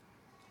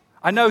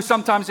 I know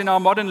sometimes in our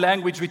modern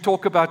language we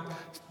talk about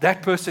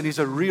that person is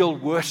a real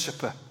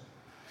worshiper.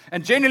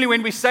 And generally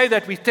when we say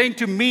that, we tend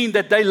to mean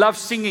that they love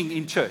singing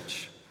in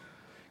church.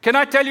 Can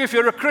I tell you, if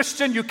you're a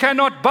Christian, you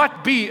cannot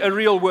but be a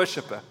real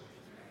worshiper.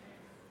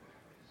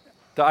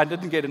 I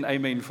didn't get an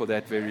amen for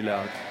that very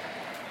loud.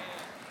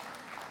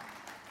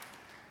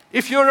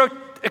 If you're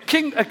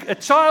a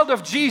child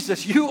of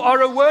Jesus, you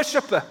are a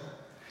worshiper.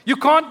 You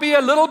can't be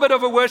a little bit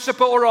of a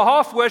worshiper or a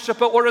half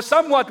worshiper or a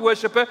somewhat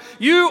worshiper.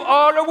 You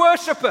are a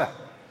worshiper.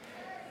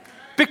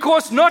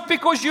 Not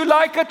because you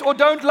like it or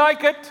don't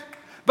like it,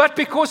 but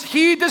because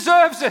He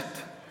deserves it.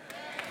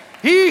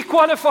 He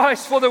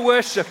qualifies for the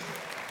worship.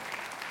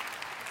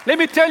 Let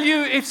me tell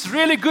you, it's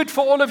really good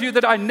for all of you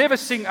that I never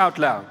sing out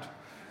loud.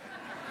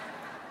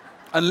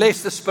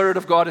 Unless the Spirit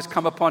of God has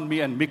come upon me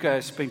and Mika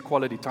has spent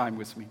quality time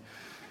with me.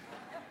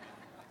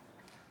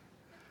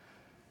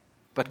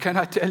 But can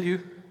I tell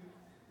you,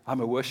 I'm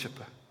a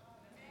worshiper.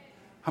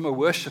 I'm a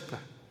worshiper.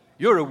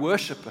 You're a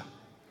worshiper.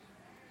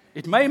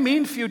 It may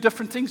mean for you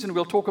different things, and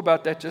we'll talk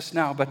about that just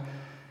now, but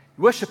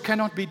worship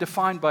cannot be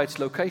defined by its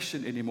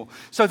location anymore.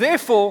 So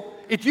therefore,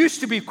 it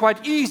used to be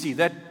quite easy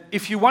that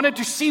if you wanted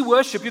to see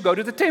worship, you go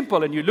to the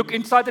temple and you look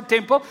inside the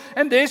temple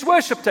and there's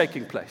worship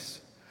taking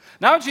place.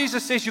 Now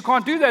Jesus says you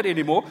can't do that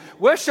anymore.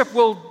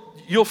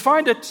 You'll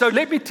find it. So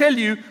let me tell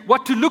you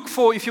what to look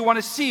for if you want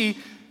to see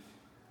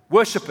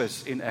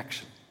worshipers in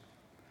action.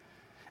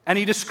 And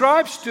he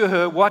describes to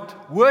her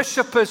what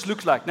worshipers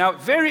look like. Now,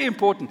 very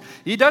important.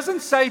 He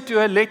doesn't say to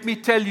her, let me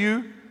tell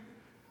you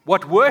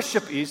what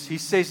worship is. He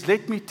says,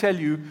 let me tell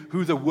you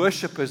who the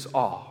worshipers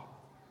are.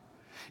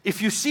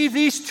 If you see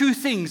these two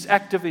things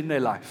active in their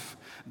life,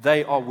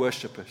 they are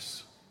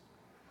worshipers.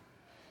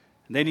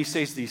 And then he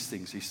says these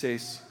things. He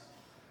says,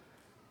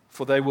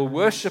 for they will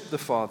worship the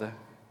Father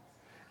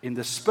in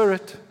the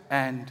Spirit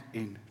and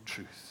in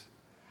truth.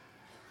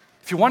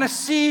 If you want to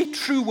see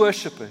true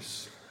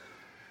worshipers,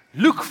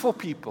 look for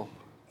people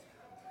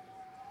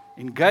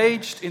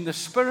engaged in the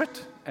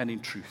Spirit and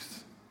in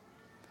truth.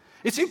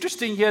 It's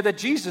interesting here that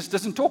Jesus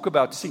doesn't talk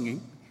about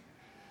singing.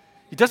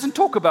 He doesn't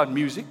talk about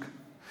music.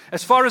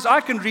 As far as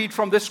I can read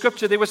from this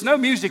scripture, there was no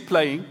music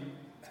playing.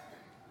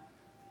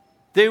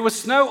 There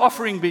was no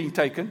offering being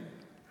taken.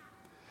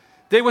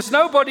 There was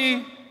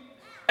nobody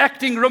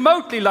acting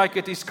remotely like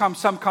it is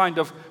some kind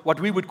of what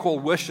we would call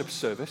worship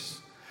service.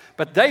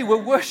 But they were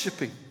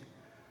worshiping.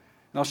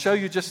 And I'll show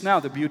you just now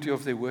the beauty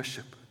of their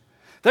worship.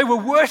 They were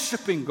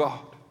worshiping God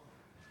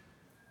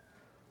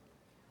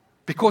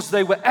because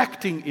they were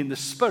acting in the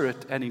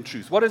Spirit and in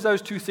truth. What does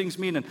those two things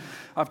mean? And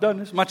I've done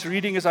as much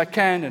reading as I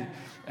can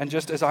and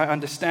just as I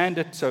understand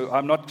it. So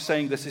I'm not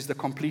saying this is the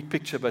complete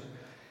picture, but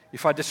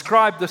if I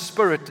describe the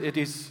Spirit, it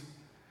is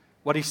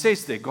what he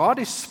says there. God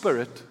is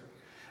Spirit,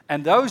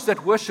 and those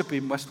that worship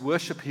him must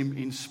worship him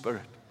in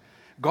spirit.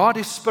 God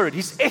is Spirit.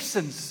 His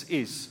essence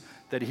is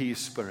that he is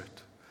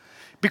Spirit.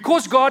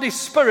 Because God is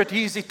Spirit,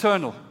 he is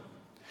eternal.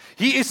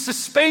 He is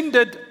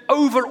suspended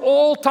over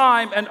all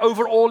time and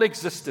over all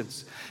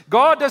existence.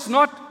 God does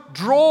not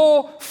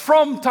draw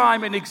from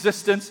time and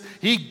existence.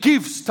 He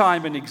gives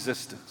time and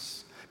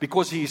existence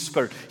because he is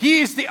Spirit. He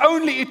is the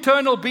only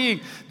eternal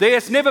being. There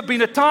has never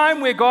been a time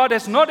where God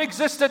has not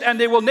existed, and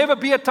there will never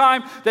be a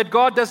time that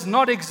God does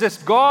not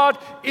exist. God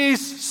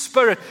is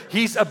Spirit.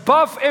 He's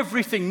above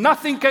everything.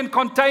 Nothing can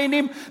contain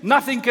him.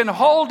 Nothing can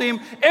hold him.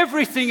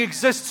 Everything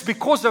exists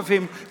because of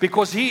him,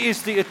 because he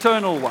is the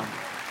eternal one.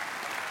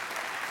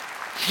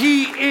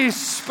 He is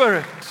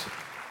Spirit.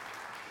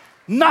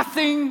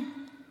 Nothing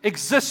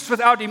exists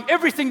without him.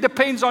 Everything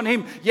depends on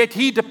him, yet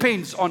he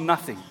depends on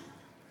nothing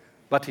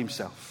but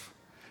himself,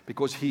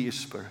 because he is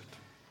Spirit.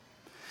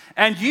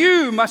 And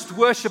you must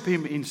worship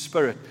him in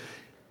spirit.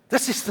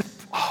 This is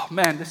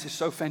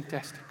so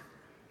fantastic.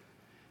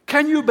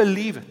 Can you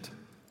believe it?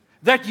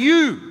 That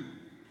you,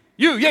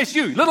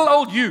 little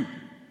old you,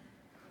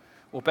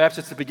 or perhaps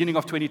it's the beginning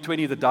of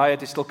 2020, the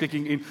diet is still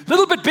kicking in,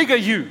 little bit bigger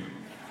you,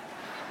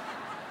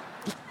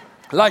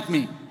 like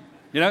me,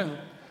 a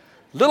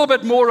little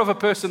bit more of a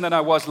person than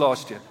I was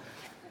last year.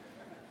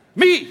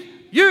 Me,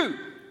 you,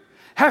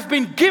 have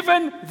been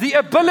given the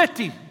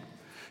ability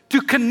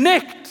to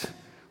connect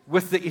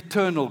with the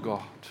eternal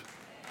God.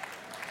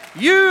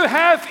 You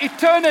have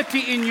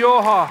eternity in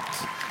your heart.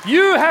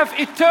 You have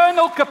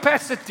eternal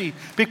capacity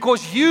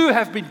because you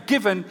have been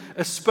given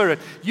a spirit.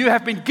 You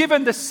have been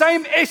given the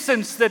same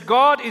essence that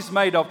God is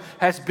made of,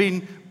 has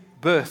been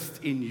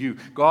birthed in you.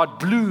 God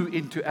blew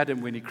into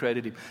Adam when he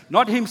created him.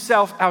 Not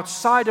himself,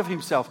 outside of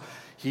himself.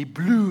 He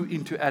blew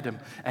into Adam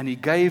and he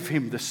gave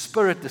him the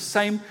spirit, the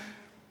same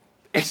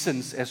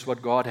essence as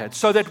what God had.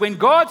 So that when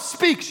God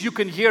speaks, you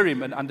can hear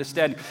him and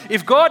understand him.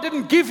 If God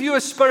didn't give you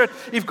a spirit,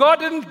 if God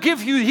didn't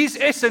give you his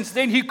essence,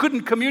 then he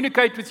couldn't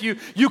communicate with you.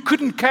 You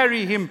couldn't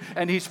carry him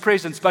and his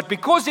presence. But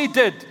because he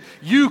did,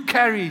 you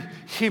carry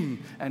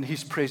him and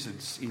his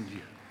presence in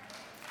you.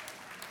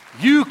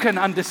 You can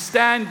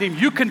understand him.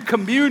 You can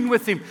commune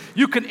with him.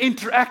 You can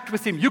interact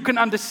with him. You can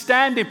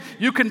understand him.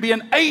 You can be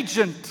an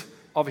agent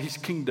of his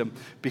kingdom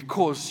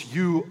because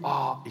you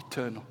are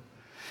eternal.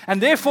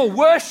 And therefore,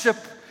 worship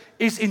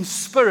is in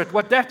spirit.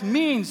 What that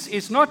means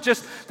is not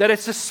just that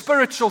it's a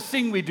spiritual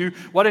thing we do.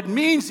 What it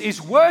means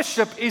is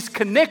worship is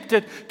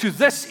connected to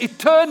this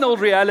eternal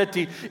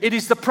reality. It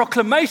is the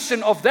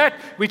proclamation of that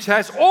which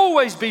has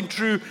always been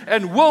true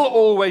and will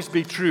always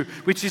be true,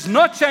 which is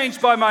not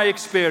changed by my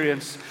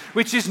experience,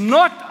 which is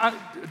not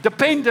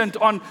dependent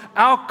on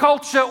our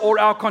culture or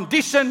our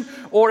condition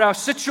or our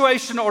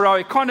situation or our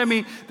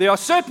economy. There are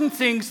certain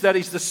things that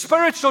is the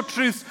spiritual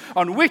truth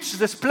on which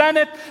this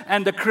planet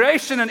and the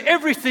creation and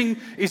everything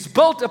is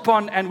built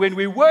upon. And when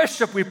we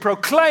worship, we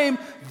proclaim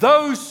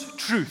those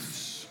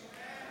truths.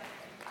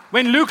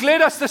 When Luke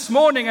led us this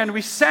morning and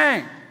we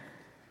sang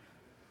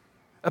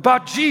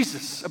about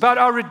Jesus, about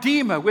our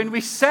Redeemer, when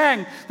we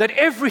sang that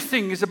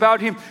everything is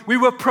about him, we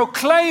were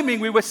proclaiming,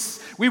 we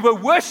were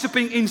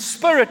worshiping in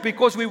spirit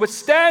because we were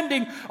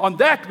standing on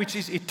that which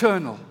is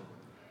eternal.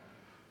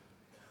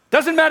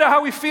 Doesn't matter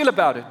how we feel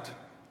about it.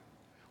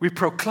 We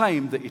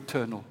proclaim the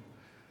eternal.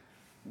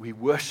 We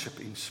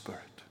worship in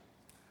spirit.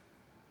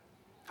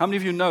 How many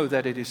of you know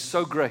that it is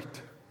so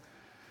great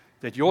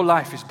that your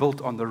life is built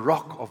on the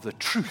rock of the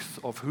truth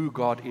of who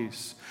God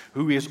is,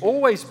 who he has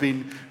always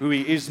been, who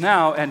he is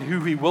now, and who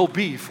he will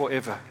be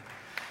forever?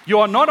 You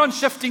are not on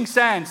shifting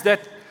sands.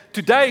 That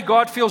today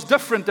God feels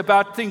different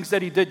about things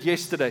that He did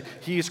yesterday.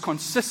 He is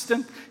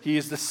consistent. He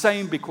is the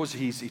same because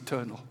He is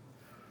eternal.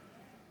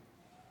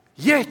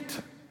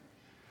 Yet,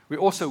 we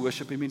also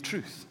worship Him in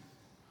truth.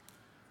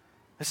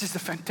 This is the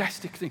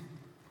fantastic thing.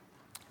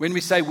 When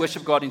we say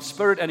worship God in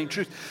spirit and in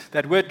truth,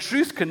 that word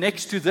truth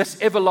connects to this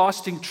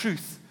everlasting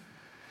truth.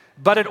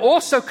 But it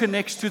also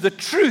connects to the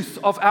truth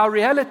of our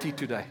reality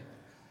today.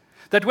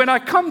 That when I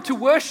come to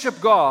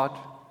worship God,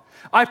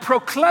 I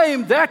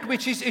proclaim that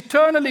which is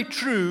eternally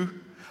true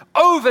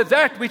over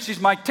that which is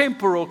my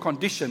temporal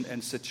condition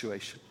and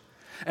situation.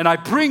 And I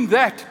bring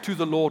that to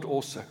the Lord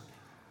also.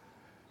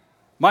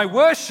 My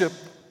worship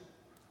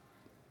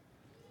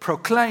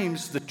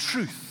proclaims the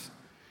truth,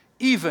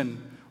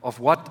 even of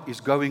what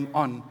is going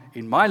on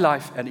in my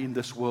life and in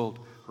this world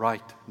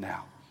right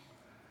now.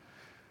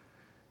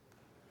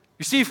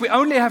 You see, if we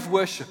only have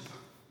worship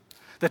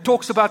that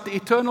talks about the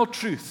eternal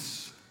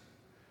truths,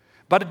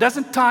 but it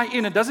doesn't tie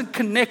in, it doesn't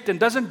connect, and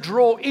doesn't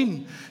draw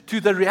in to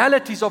the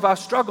realities of our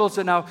struggles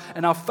and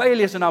our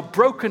failures and our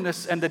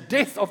brokenness and the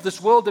death of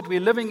this world that we're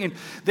living in,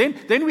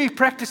 then we're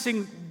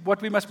practicing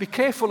what we must be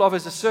careful of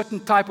as a certain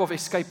type of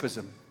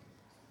escapism.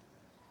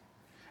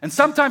 And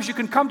sometimes you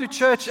can come to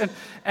church and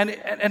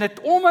it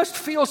almost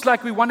feels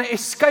like we want to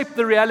escape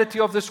the reality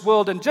of this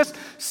world and just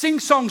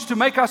sing songs to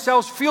make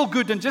ourselves feel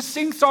good and just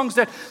sing songs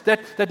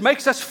that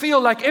makes us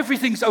feel like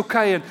everything's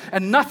okay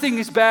and nothing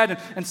is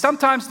bad. And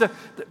sometimes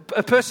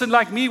a person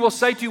like me will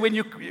say to you, when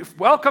you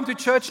welcome to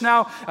church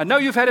now, I know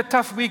you've had a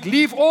tough week,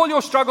 leave all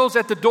your struggles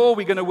at the door,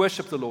 we're going to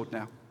worship the Lord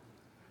now.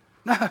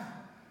 No,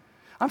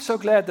 I'm so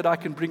glad that I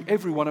can bring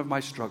every one of my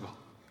struggle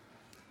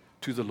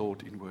to the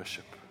Lord in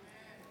worship.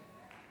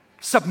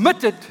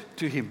 Submitted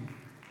to Him.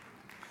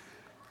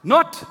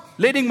 Not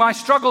letting my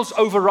struggles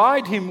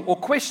override Him or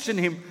question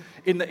Him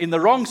in the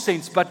wrong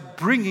sense, but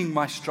bringing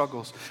my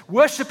struggles.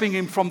 Worshiping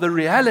Him from the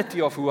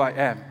reality of who I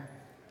am.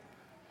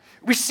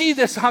 We see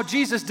this, how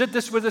Jesus did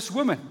this with this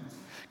woman.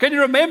 Can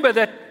you remember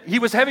that He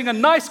was having a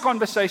nice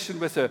conversation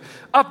with her,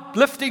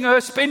 uplifting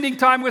her, spending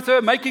time with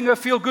her, making her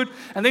feel good,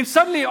 and then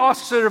suddenly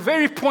asks her a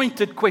very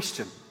pointed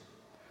question.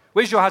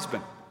 Where's your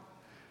husband?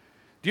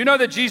 Do you know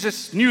that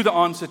Jesus knew the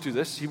answer to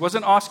this? He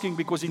wasn't asking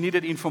because He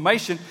needed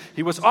information.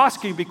 He was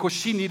asking because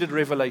she needed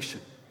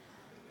revelation.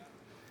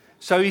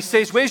 So He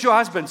says, where's your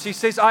husband? She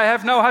says, I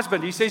have no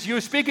husband. He says,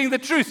 you're speaking the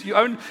truth.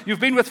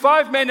 You've been with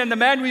 5 men and the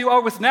man who you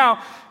are with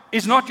now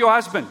is not your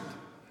husband.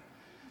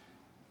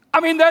 I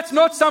mean, that's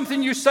not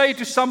something you say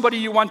to somebody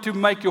you want to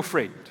make your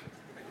friend.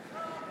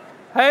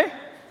 Hey?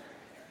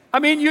 I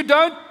mean, you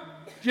don't,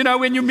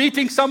 when you're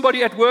meeting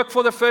somebody at work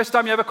for the first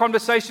time, you have a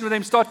conversation with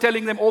them, start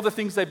telling them all the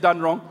things they've done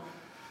wrong.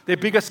 Their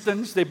biggest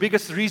sins, their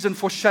biggest reason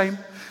for shame.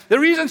 The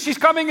reason she's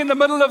coming in the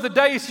middle of the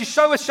day is she's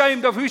so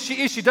ashamed of who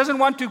she is. She doesn't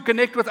want to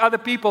connect with other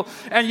people.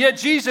 And yet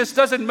Jesus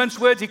doesn't mince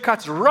words. He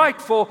cuts right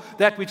for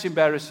that which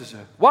embarrasses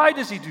her. Why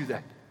does He do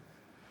that?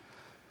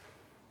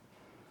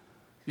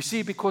 You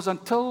see, because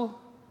until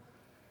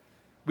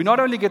we not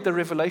only get the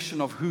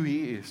revelation of who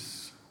He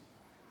is,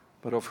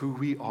 but of who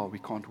we are, we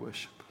can't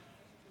worship.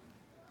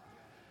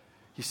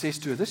 He says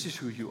to her, this is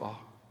who you are.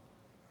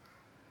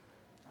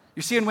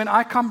 You see, and when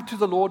I come to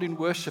the Lord in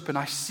worship and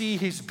I see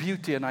His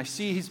beauty and I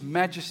see His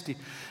majesty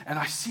and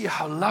I see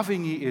how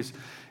loving He is,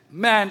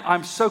 man,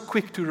 I'm so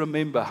quick to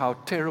remember how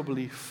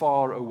terribly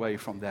far away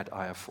from that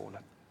I have fallen.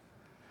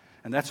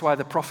 And that's why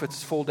the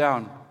prophets fall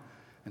down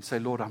and say,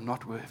 Lord, I'm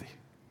not worthy.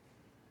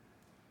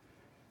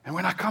 And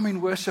when I come in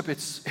worship,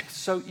 it's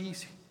so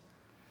easy.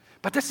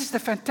 But this is the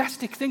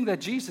fantastic thing that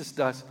Jesus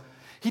does.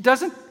 He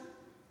doesn't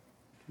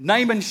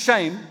name and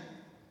shame.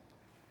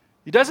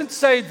 He doesn't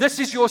say, this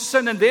is your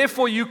sin and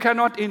therefore you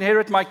cannot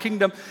inherit my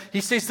kingdom.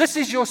 He says, this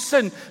is your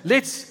sin.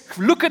 Let's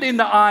look it in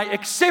the eye,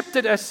 accept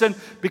it as sin,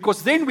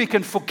 because then we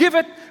can forgive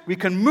it, we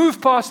can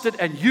move past it,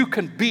 and you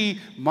can be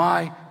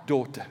my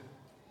daughter.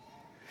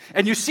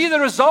 And you see the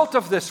result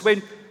of this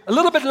when a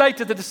little bit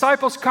later the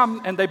disciples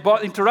come and they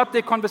interrupt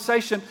their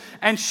conversation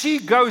and she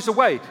goes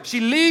away.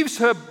 She leaves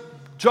her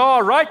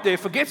jar right there,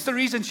 forgets the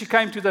reason she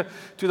came to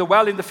the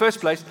well in the first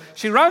place.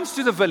 She runs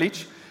to the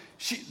village.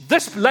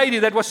 This lady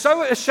that was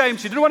so ashamed,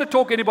 she didn't want to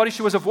talk to anybody,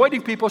 she was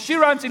avoiding people. She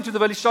runs into the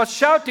village, starts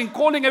shouting,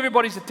 calling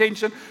everybody's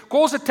attention,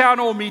 calls a town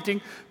hall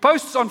meeting,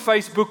 posts on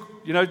Facebook,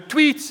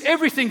 tweets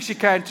everything she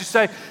can to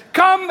say,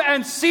 come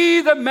and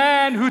see the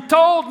man who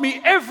told me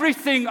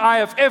everything I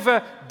have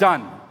ever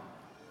done.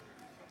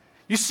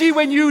 You see,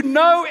 when you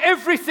know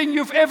everything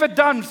you've ever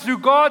done through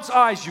God's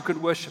eyes, you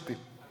can worship Him.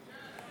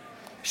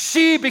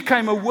 She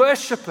became a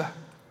worshiper.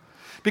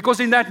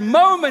 Because in that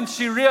moment,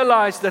 she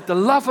realized that the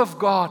love of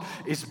God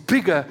is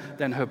bigger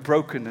than her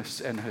brokenness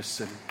and her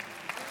sin.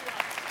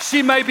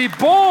 She may be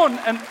born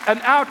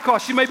an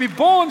outcast. She may be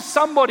born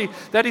somebody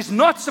that is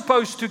not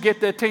supposed to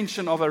get the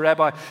attention of a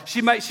rabbi.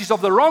 She's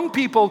of the wrong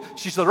people.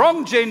 She's the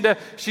wrong gender.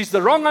 She's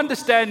the wrong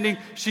understanding.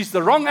 She's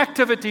the wrong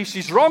activity.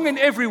 She's wrong in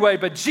every way.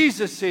 But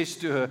Jesus says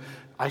to her,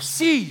 I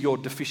see your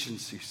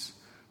deficiencies,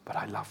 but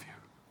I love you.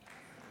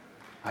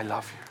 I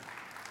love you.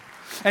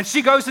 And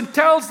she goes and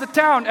tells the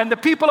town, and the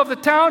people of the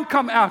town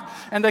come out,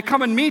 and they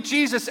come and meet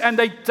Jesus, and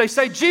they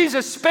say,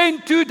 Jesus,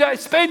 spend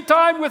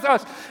time with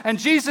us. And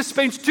Jesus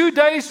spends 2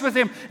 days with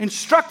them,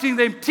 instructing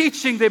them,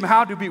 teaching them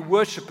how to be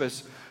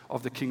worshipers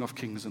of the King of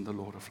Kings and the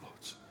Lord of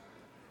Lords.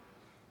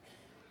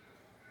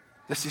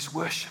 This is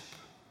worship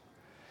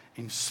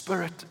in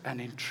spirit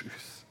and in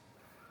truth.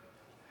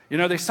 You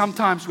know, there's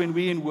sometimes when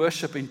we're in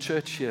worship in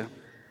church here,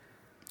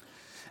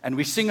 and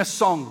we sing a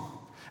song,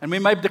 and we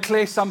may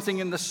declare something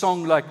in the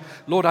song like,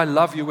 Lord, I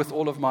love you with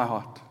all of my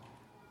heart.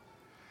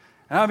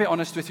 And I'll be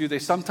honest with you,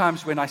 there's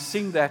sometimes when I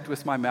sing that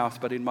with my mouth,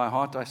 but in my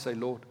heart I say,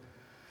 Lord,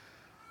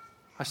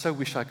 I so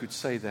wish I could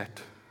say that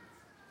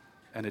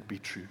and it be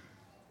true.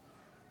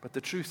 But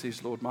the truth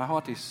is, Lord, my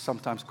heart is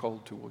sometimes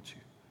cold towards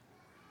you.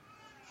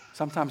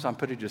 Sometimes I'm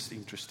pretty just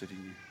interested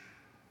in you.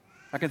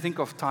 I can think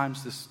of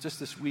times just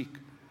this week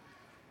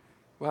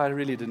where I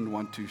really didn't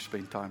want to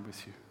spend time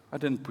with you. I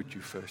didn't put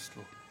you first,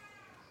 Lord.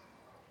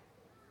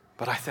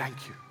 But I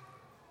thank you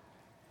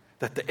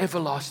that the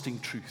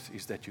everlasting truth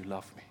is that you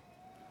love me.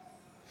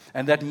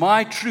 And that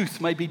my truth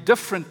may be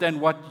different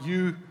than what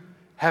you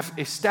have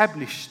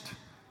established.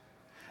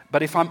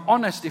 But if I'm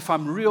honest, if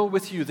I'm real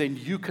with you, then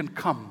you can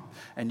come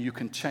and you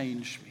can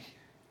change me.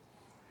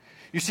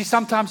 You see,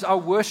 sometimes our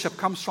worship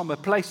comes from a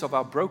place of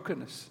our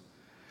brokenness.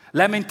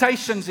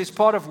 Lamentations is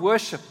part of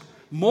worship.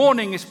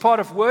 Mourning is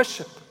part of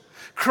worship.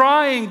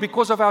 Crying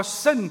because of our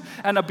sin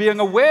and being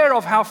aware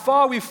of how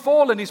far we've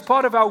fallen is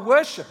part of our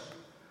worship.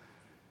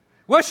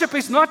 Worship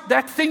is not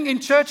that thing in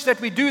church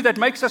that we do that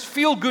makes us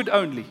feel good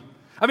only.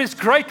 I mean, it's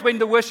great when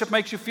the worship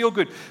makes you feel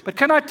good. But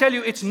can I tell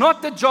you, it's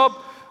not the job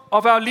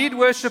of our lead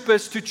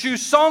worshipers to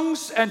choose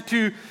songs and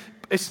to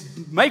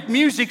make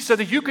music so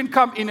that you can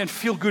come in and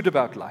feel good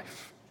about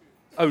life.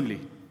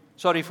 Only.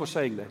 Sorry for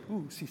saying that.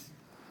 Ooh, sis.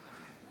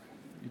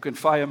 You can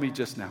fire me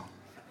just now.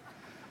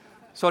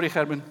 Sorry,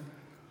 Herman.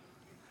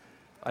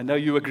 I know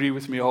you agree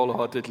with me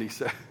wholeheartedly,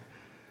 sir.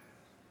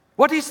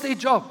 What is their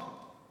job?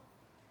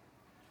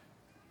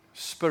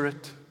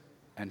 Spirit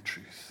and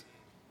truth.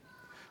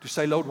 To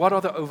say, Lord, what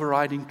are the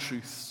overriding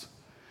truths?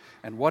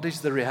 And what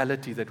is the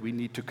reality that we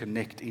need to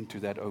connect into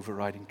that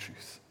overriding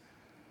truth?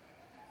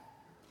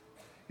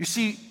 You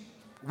see,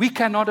 we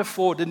cannot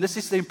afford, and this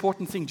is the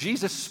important thing,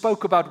 Jesus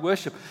spoke about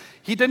worship.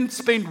 He didn't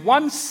spend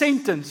one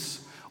sentence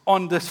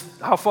on this,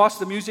 how fast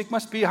the music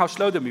must be, how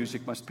slow the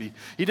music must be.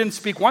 He didn't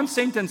speak one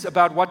sentence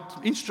about what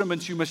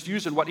instruments you must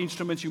use and what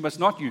instruments you must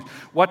not use,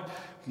 what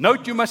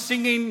note you must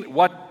sing in,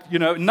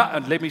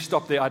 let me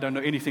stop there, I don't know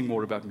anything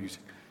more about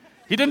music.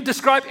 He didn't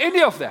describe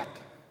any of that.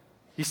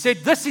 He said,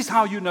 this is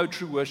how you know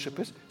true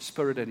worshipers,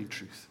 spirit and in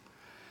truth.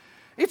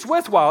 It's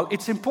worthwhile,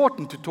 it's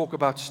important to talk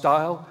about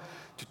style,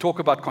 to talk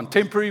about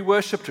contemporary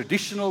worship,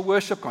 traditional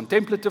worship,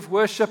 contemplative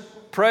worship,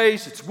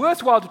 praise. It's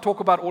worthwhile to talk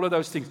about all of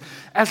those things,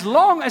 as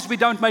long as we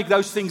don't make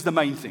those things the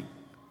main thing.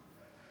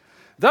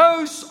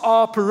 Those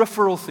are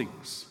peripheral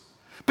things,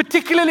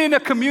 particularly in a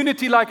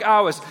community like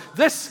ours,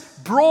 this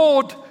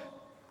broad,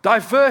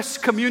 diverse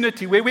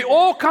community where we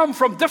all come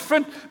from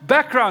different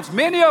backgrounds.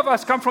 Many of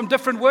us come from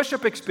different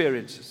worship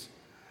experiences.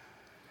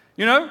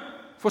 You know,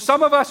 for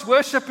some of us,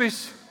 worship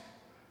is,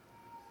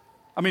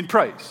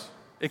 praise,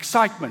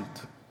 excitement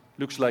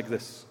looks like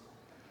this.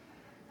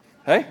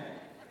 Hey?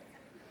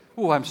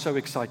 Oh, I'm so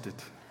excited.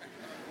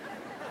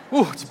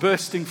 Oh, it's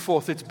bursting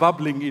forth. It's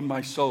bubbling in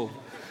my soul.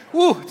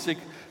 Oh,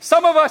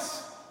 some of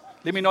us,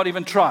 let me not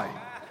even try.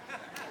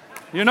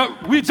 You know,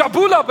 we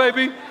Jabula,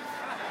 baby.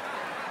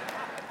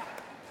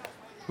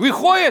 We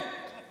gooi it.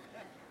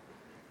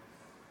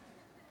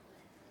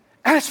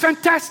 And it's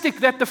fantastic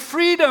that the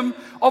freedom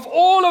of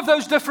all of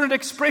those different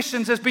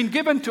expressions has been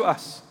given to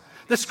us.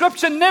 The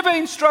scripture never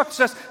instructs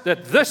us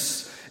that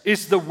this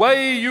is the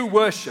way you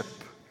worship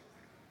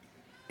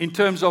in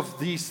terms of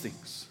these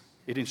things.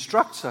 It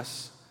instructs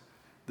us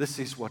this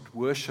is what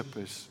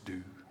worshipers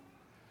do.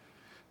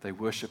 They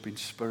worship in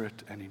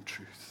spirit and in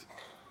truth.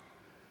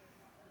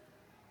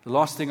 The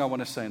last thing I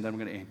want to say, and then I'm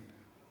going to end.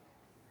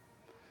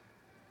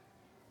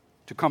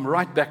 To come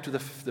right back to the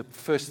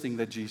first thing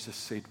that Jesus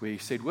said, where he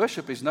said,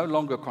 worship is no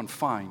longer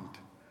confined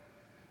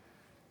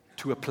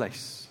to a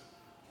place.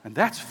 And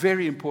that's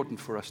very important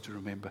for us to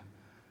remember.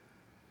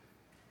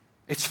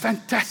 It's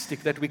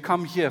fantastic that we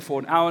come here for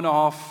an hour and a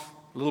half,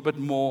 a little bit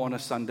more on a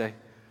Sunday,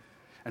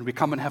 and we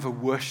come and have a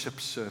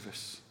worship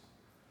service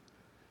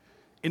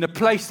in a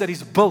place that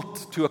is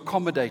built to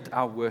accommodate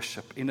our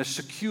worship, in a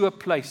secure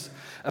place,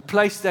 a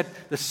place that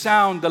the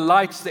sound, the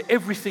lights,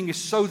 everything is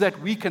so that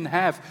we can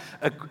have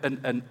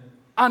an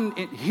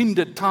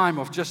unhindered time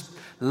of just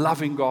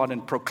loving God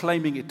and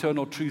proclaiming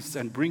eternal truths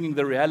and bringing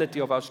the reality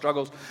of our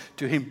struggles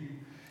to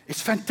Him.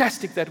 It's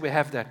fantastic that we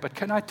have that. But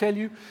can I tell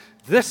you,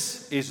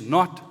 this is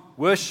not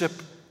worship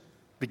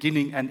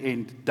beginning and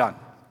end done.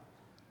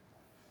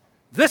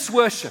 This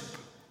worship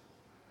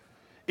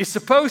is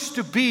supposed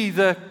to be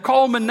the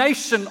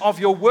culmination of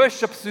your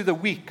worship through the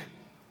week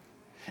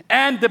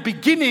and the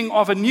beginning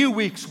of a new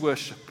week's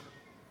worship.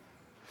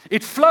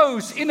 It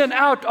flows in and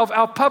out of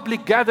our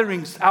public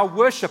gatherings, our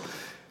worship.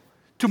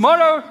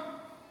 Tomorrow,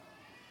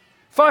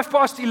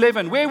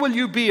 11:05, where will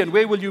you be and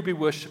where will you be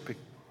worshiping?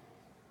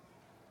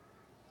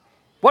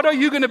 What are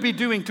you going to be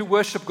doing to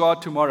worship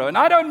God tomorrow? And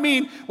I don't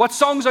mean what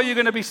songs are you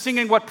going to be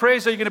singing, what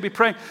prayers are you going to be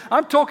praying.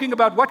 I'm talking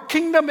about what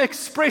kingdom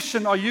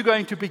expression are you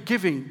going to be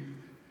giving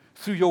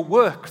through your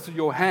work, through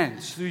your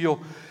hands, through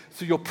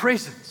your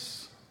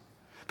presence.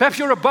 Perhaps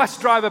you're a bus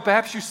driver,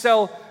 perhaps you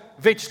sell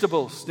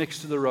vegetables next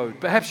to the road.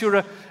 Perhaps you're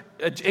an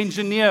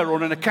engineer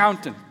or an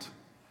accountant,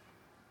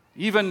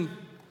 even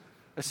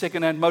a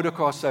second-hand motor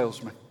car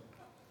salesman.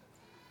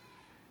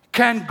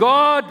 Can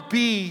God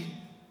be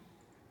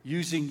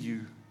using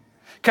you?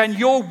 Can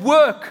your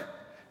work,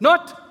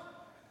 not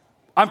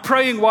I'm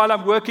praying while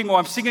I'm working or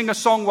I'm singing a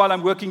song while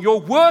I'm working, your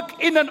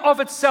work in and of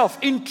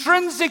itself,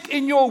 intrinsic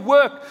in your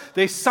work,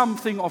 there's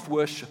something of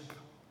worship.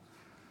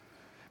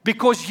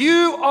 Because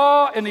you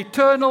are an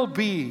eternal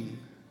being,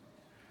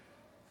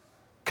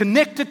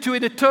 connected to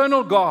an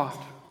eternal God.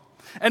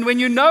 And when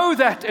you know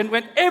that, and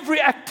when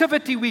every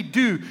activity we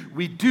do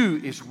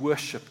is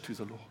worship to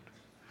the Lord.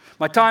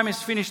 My time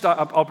is finished.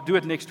 I'll do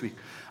it next week.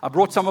 I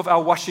brought some of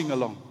our washing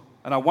along.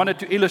 And I wanted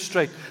to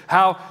illustrate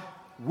how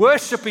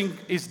worshiping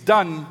is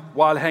done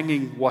while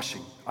hanging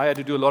washing. I had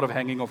to do a lot of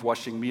hanging of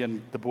washing, me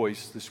and the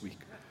boys this week.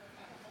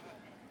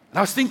 And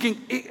I was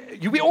thinking,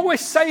 we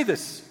always say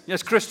this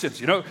as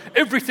Christians,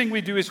 everything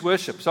we do is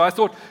worship. So I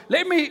thought,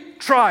 let me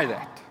try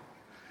that.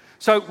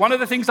 So one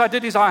of the things I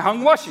did is I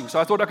hung washing. So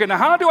I thought, okay, now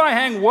how do I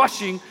hang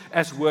washing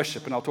as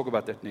worship? And I'll talk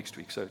about that next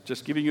week. So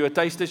just giving you a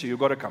taster, so you've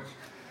got to come.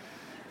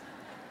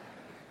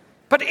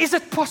 But is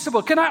it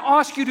possible? Can I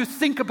ask you to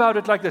think about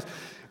it like this?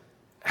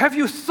 Have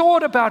you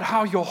thought about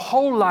how your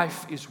whole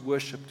life is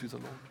worship to the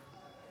Lord?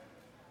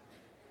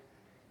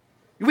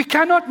 We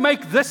cannot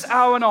make this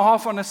hour and a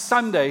half on a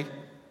Sunday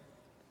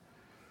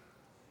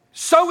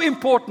so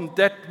important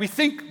that we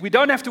think we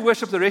don't have to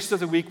worship the rest of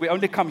the week. We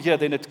only come here,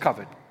 then it's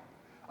covered.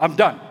 I'm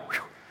done.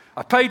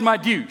 I paid my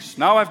dues.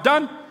 Now I've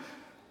done.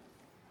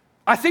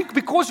 I think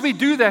because we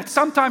do that,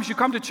 sometimes you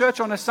come to church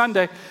on a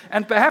Sunday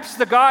and perhaps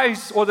the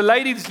guys or the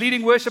ladies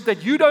leading worship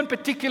that you don't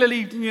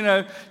particularly,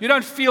 you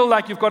don't feel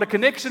like you've got a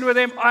connection with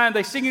them, and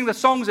they're singing the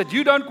songs that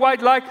you don't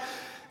quite like,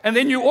 and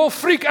then you all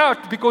freak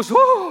out because,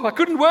 I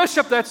couldn't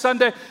worship that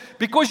Sunday,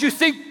 because you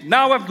think,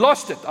 now I've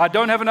lost it. I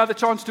don't have another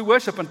chance to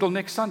worship until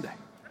next Sunday.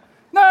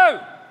 No!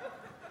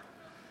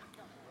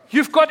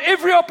 You've got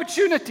every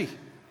opportunity.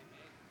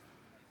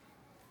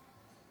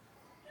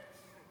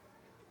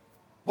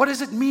 What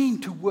does it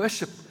mean to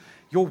worship?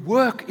 Your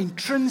work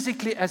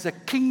intrinsically as a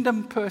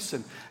kingdom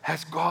person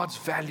has God's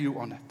value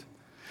on it.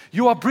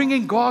 You are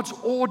bringing God's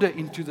order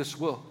into this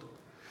world.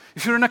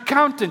 If you're an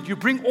accountant, you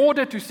bring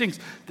order to things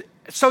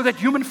so that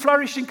human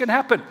flourishing can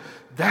happen.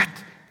 That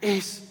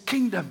is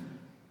kingdom.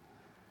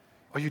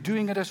 Are you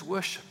doing it as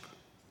worship?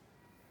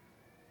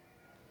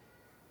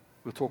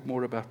 We'll talk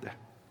more about that.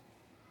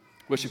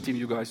 Worship team,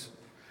 you guys,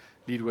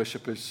 lead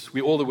worshipers.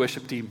 We're all the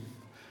worship team.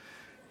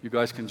 You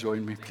guys can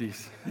join me,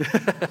 please.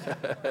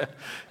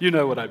 You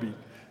know what I mean.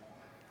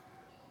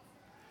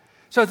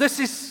 So this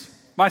is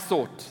my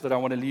thought that I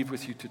want to leave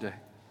with you today.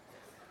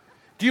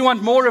 Do you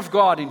want more of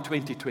God in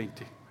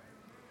 2020?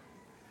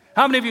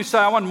 How many of you say,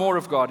 I want more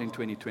of God in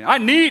 2020? I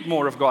need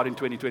more of God in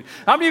 2020.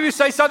 How many of you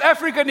say, South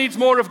Africa needs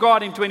more of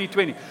God in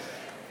 2020?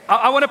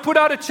 I want to put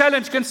out a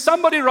challenge. Can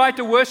somebody write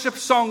a worship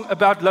song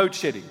about load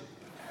shedding?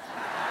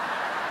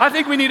 I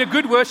think we need a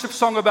good worship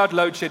song about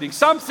load shedding.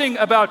 Something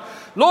about,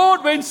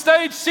 Lord, when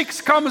stage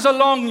 6 comes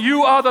along,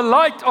 you are the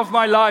light of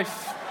my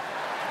life.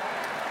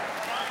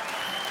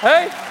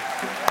 Hey?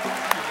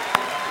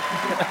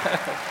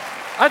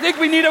 I think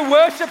we need a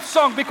worship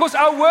song because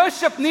our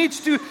worship needs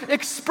to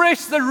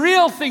express the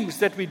real things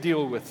that we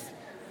deal with.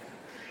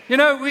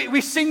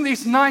 We sing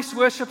these nice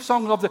worship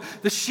songs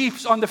of the sheep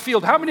on the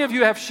field. How many of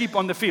you have sheep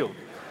on the field?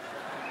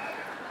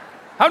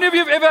 How many of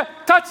you have ever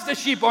touched a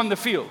sheep on the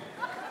field?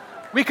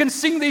 We can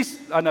sing these,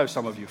 I know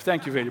some of you,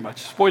 thank you very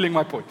much, spoiling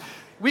my point.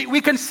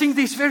 We can sing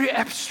these very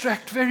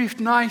abstract, very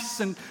nice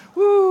and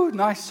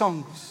nice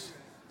songs.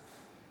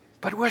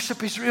 But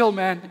worship is real,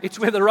 man. It's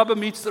where the rubber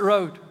meets the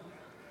road.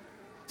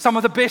 Some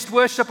of the best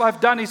worship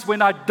I've done is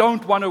when I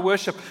don't want to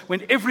worship,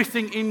 when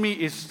everything in me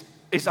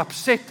is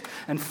upset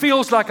and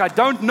feels like I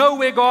don't know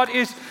where God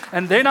is.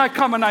 And then I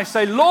come and I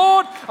say,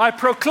 Lord, I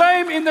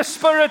proclaim in the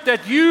Spirit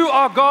that you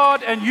are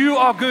God and you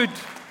are good.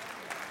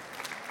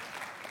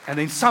 And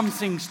then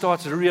something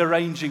starts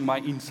rearranging my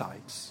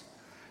insides.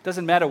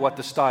 Doesn't matter what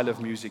the style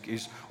of music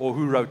is or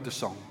who wrote the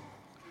song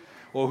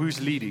or who's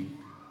leading.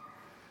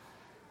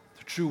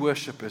 The true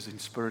worship is in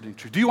spirit and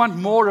truth. Do you want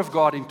more of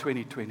God in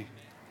 2020?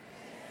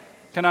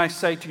 Can I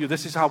say to you,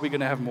 this is how we're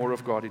going to have more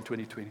of God in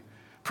 2020.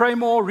 Pray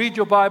more, read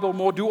your Bible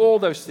more, do all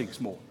those things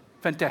more.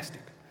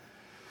 Fantastic.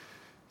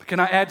 But can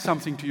I add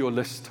something to your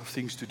list of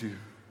things to do?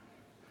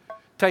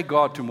 Take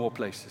God to more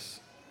places.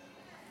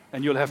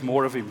 And you'll have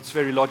more of Him. It's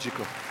very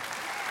logical.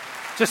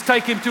 Just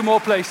take Him to more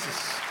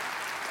places.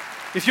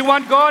 If you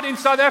want God in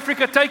South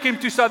Africa, take Him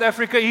to South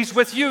Africa. He's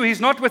with you.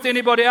 He's not with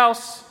anybody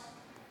else.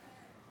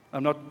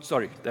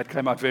 That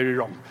came out very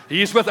wrong.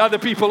 He is with other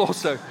people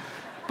also.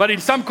 But in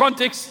some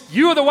contexts,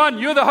 you're the one,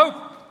 you're the hope.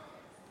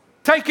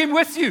 Take him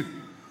with you.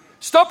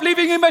 Stop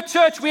leaving him at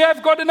church. We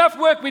have got enough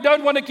work. We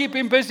don't want to keep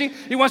him busy.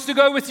 He wants to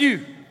go with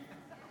you.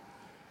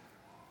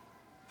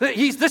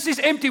 This is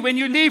empty. When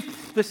you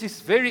leave, this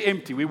is very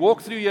empty. We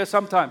walk through here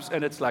sometimes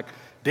and it's like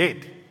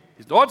dead.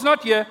 God's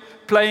not here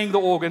playing the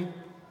organ.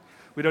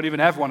 We don't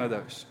even have one of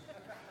those.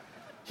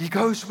 He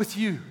goes with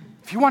you.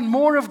 If you want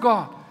more of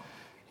God,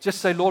 just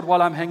say, Lord,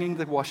 while I'm hanging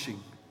the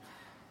washing,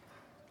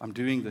 I'm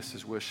doing this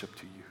as worship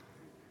to you.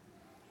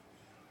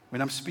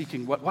 When I'm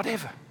speaking,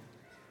 whatever,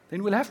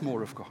 then we'll have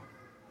more of God.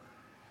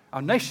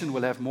 Our nation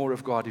will have more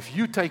of God if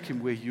you take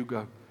him where you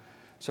go.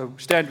 So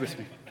stand with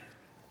me.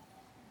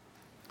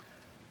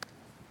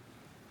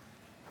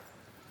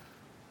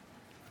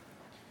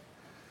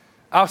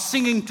 Our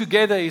singing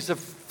together is a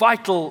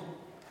vital,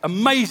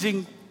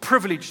 amazing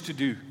privilege to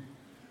do.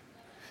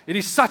 It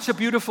is such a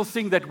beautiful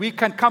thing that we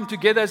can come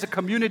together as a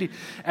community.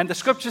 And the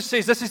scripture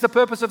says this is the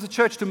purpose of the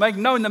church, to make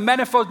known the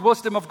manifold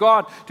wisdom of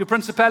God to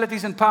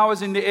principalities and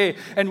powers in the air.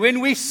 And when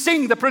we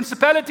sing, the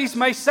principalities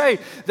may say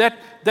that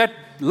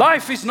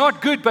life is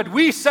not good, but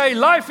we say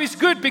life is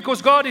good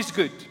because God is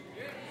good.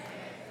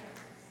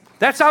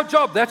 That's our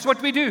job. That's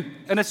what we do.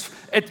 And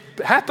it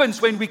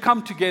happens when we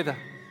come together.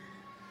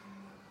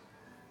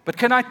 But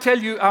can I tell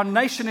you, our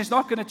nation is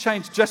not going to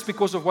change just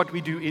because of what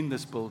we do in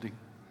this building.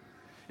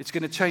 It's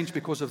going to change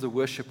because of the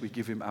worship we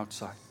give him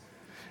outside.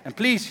 And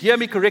please hear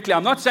me correctly.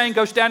 I'm not saying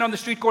go stand on the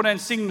street corner and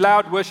sing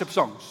loud worship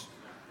songs.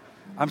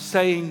 I'm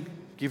saying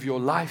give your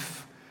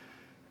life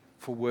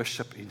for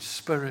worship in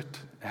spirit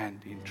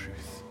and in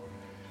truth.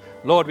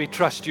 Lord, we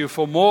trust you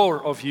for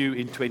more of you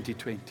in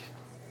 2020.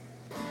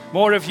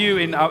 More of you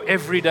in our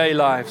everyday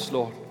lives,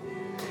 Lord.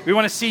 We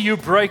want to see you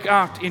break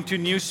out into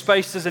new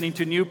spaces and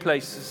into new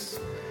places.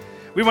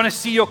 We want to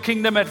see your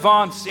kingdom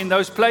advance in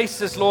those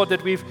places, Lord,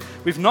 that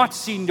we've not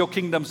seen your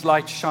kingdom's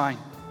light shine.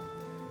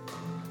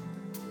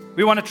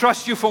 We want to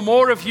trust you for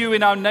more of you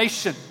in our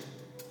nation,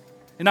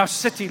 in our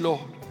city,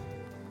 Lord.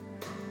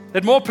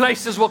 That more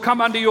places will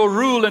come under your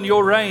rule and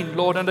your reign,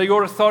 Lord, under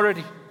your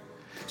authority.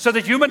 So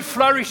that human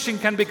flourishing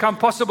can become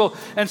possible,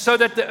 and so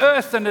that the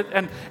earth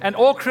and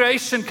all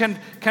creation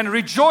can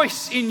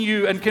rejoice in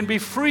you and can be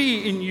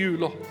free in you,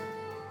 Lord.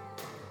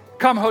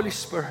 Come, Holy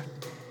Spirit.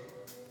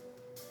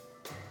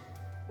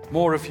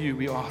 More of you,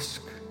 we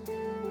ask.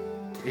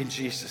 In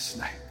Jesus'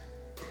 name.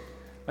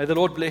 May the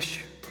Lord bless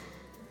you.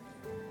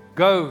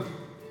 Go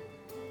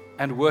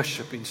and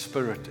worship in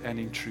spirit and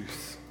in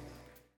truth.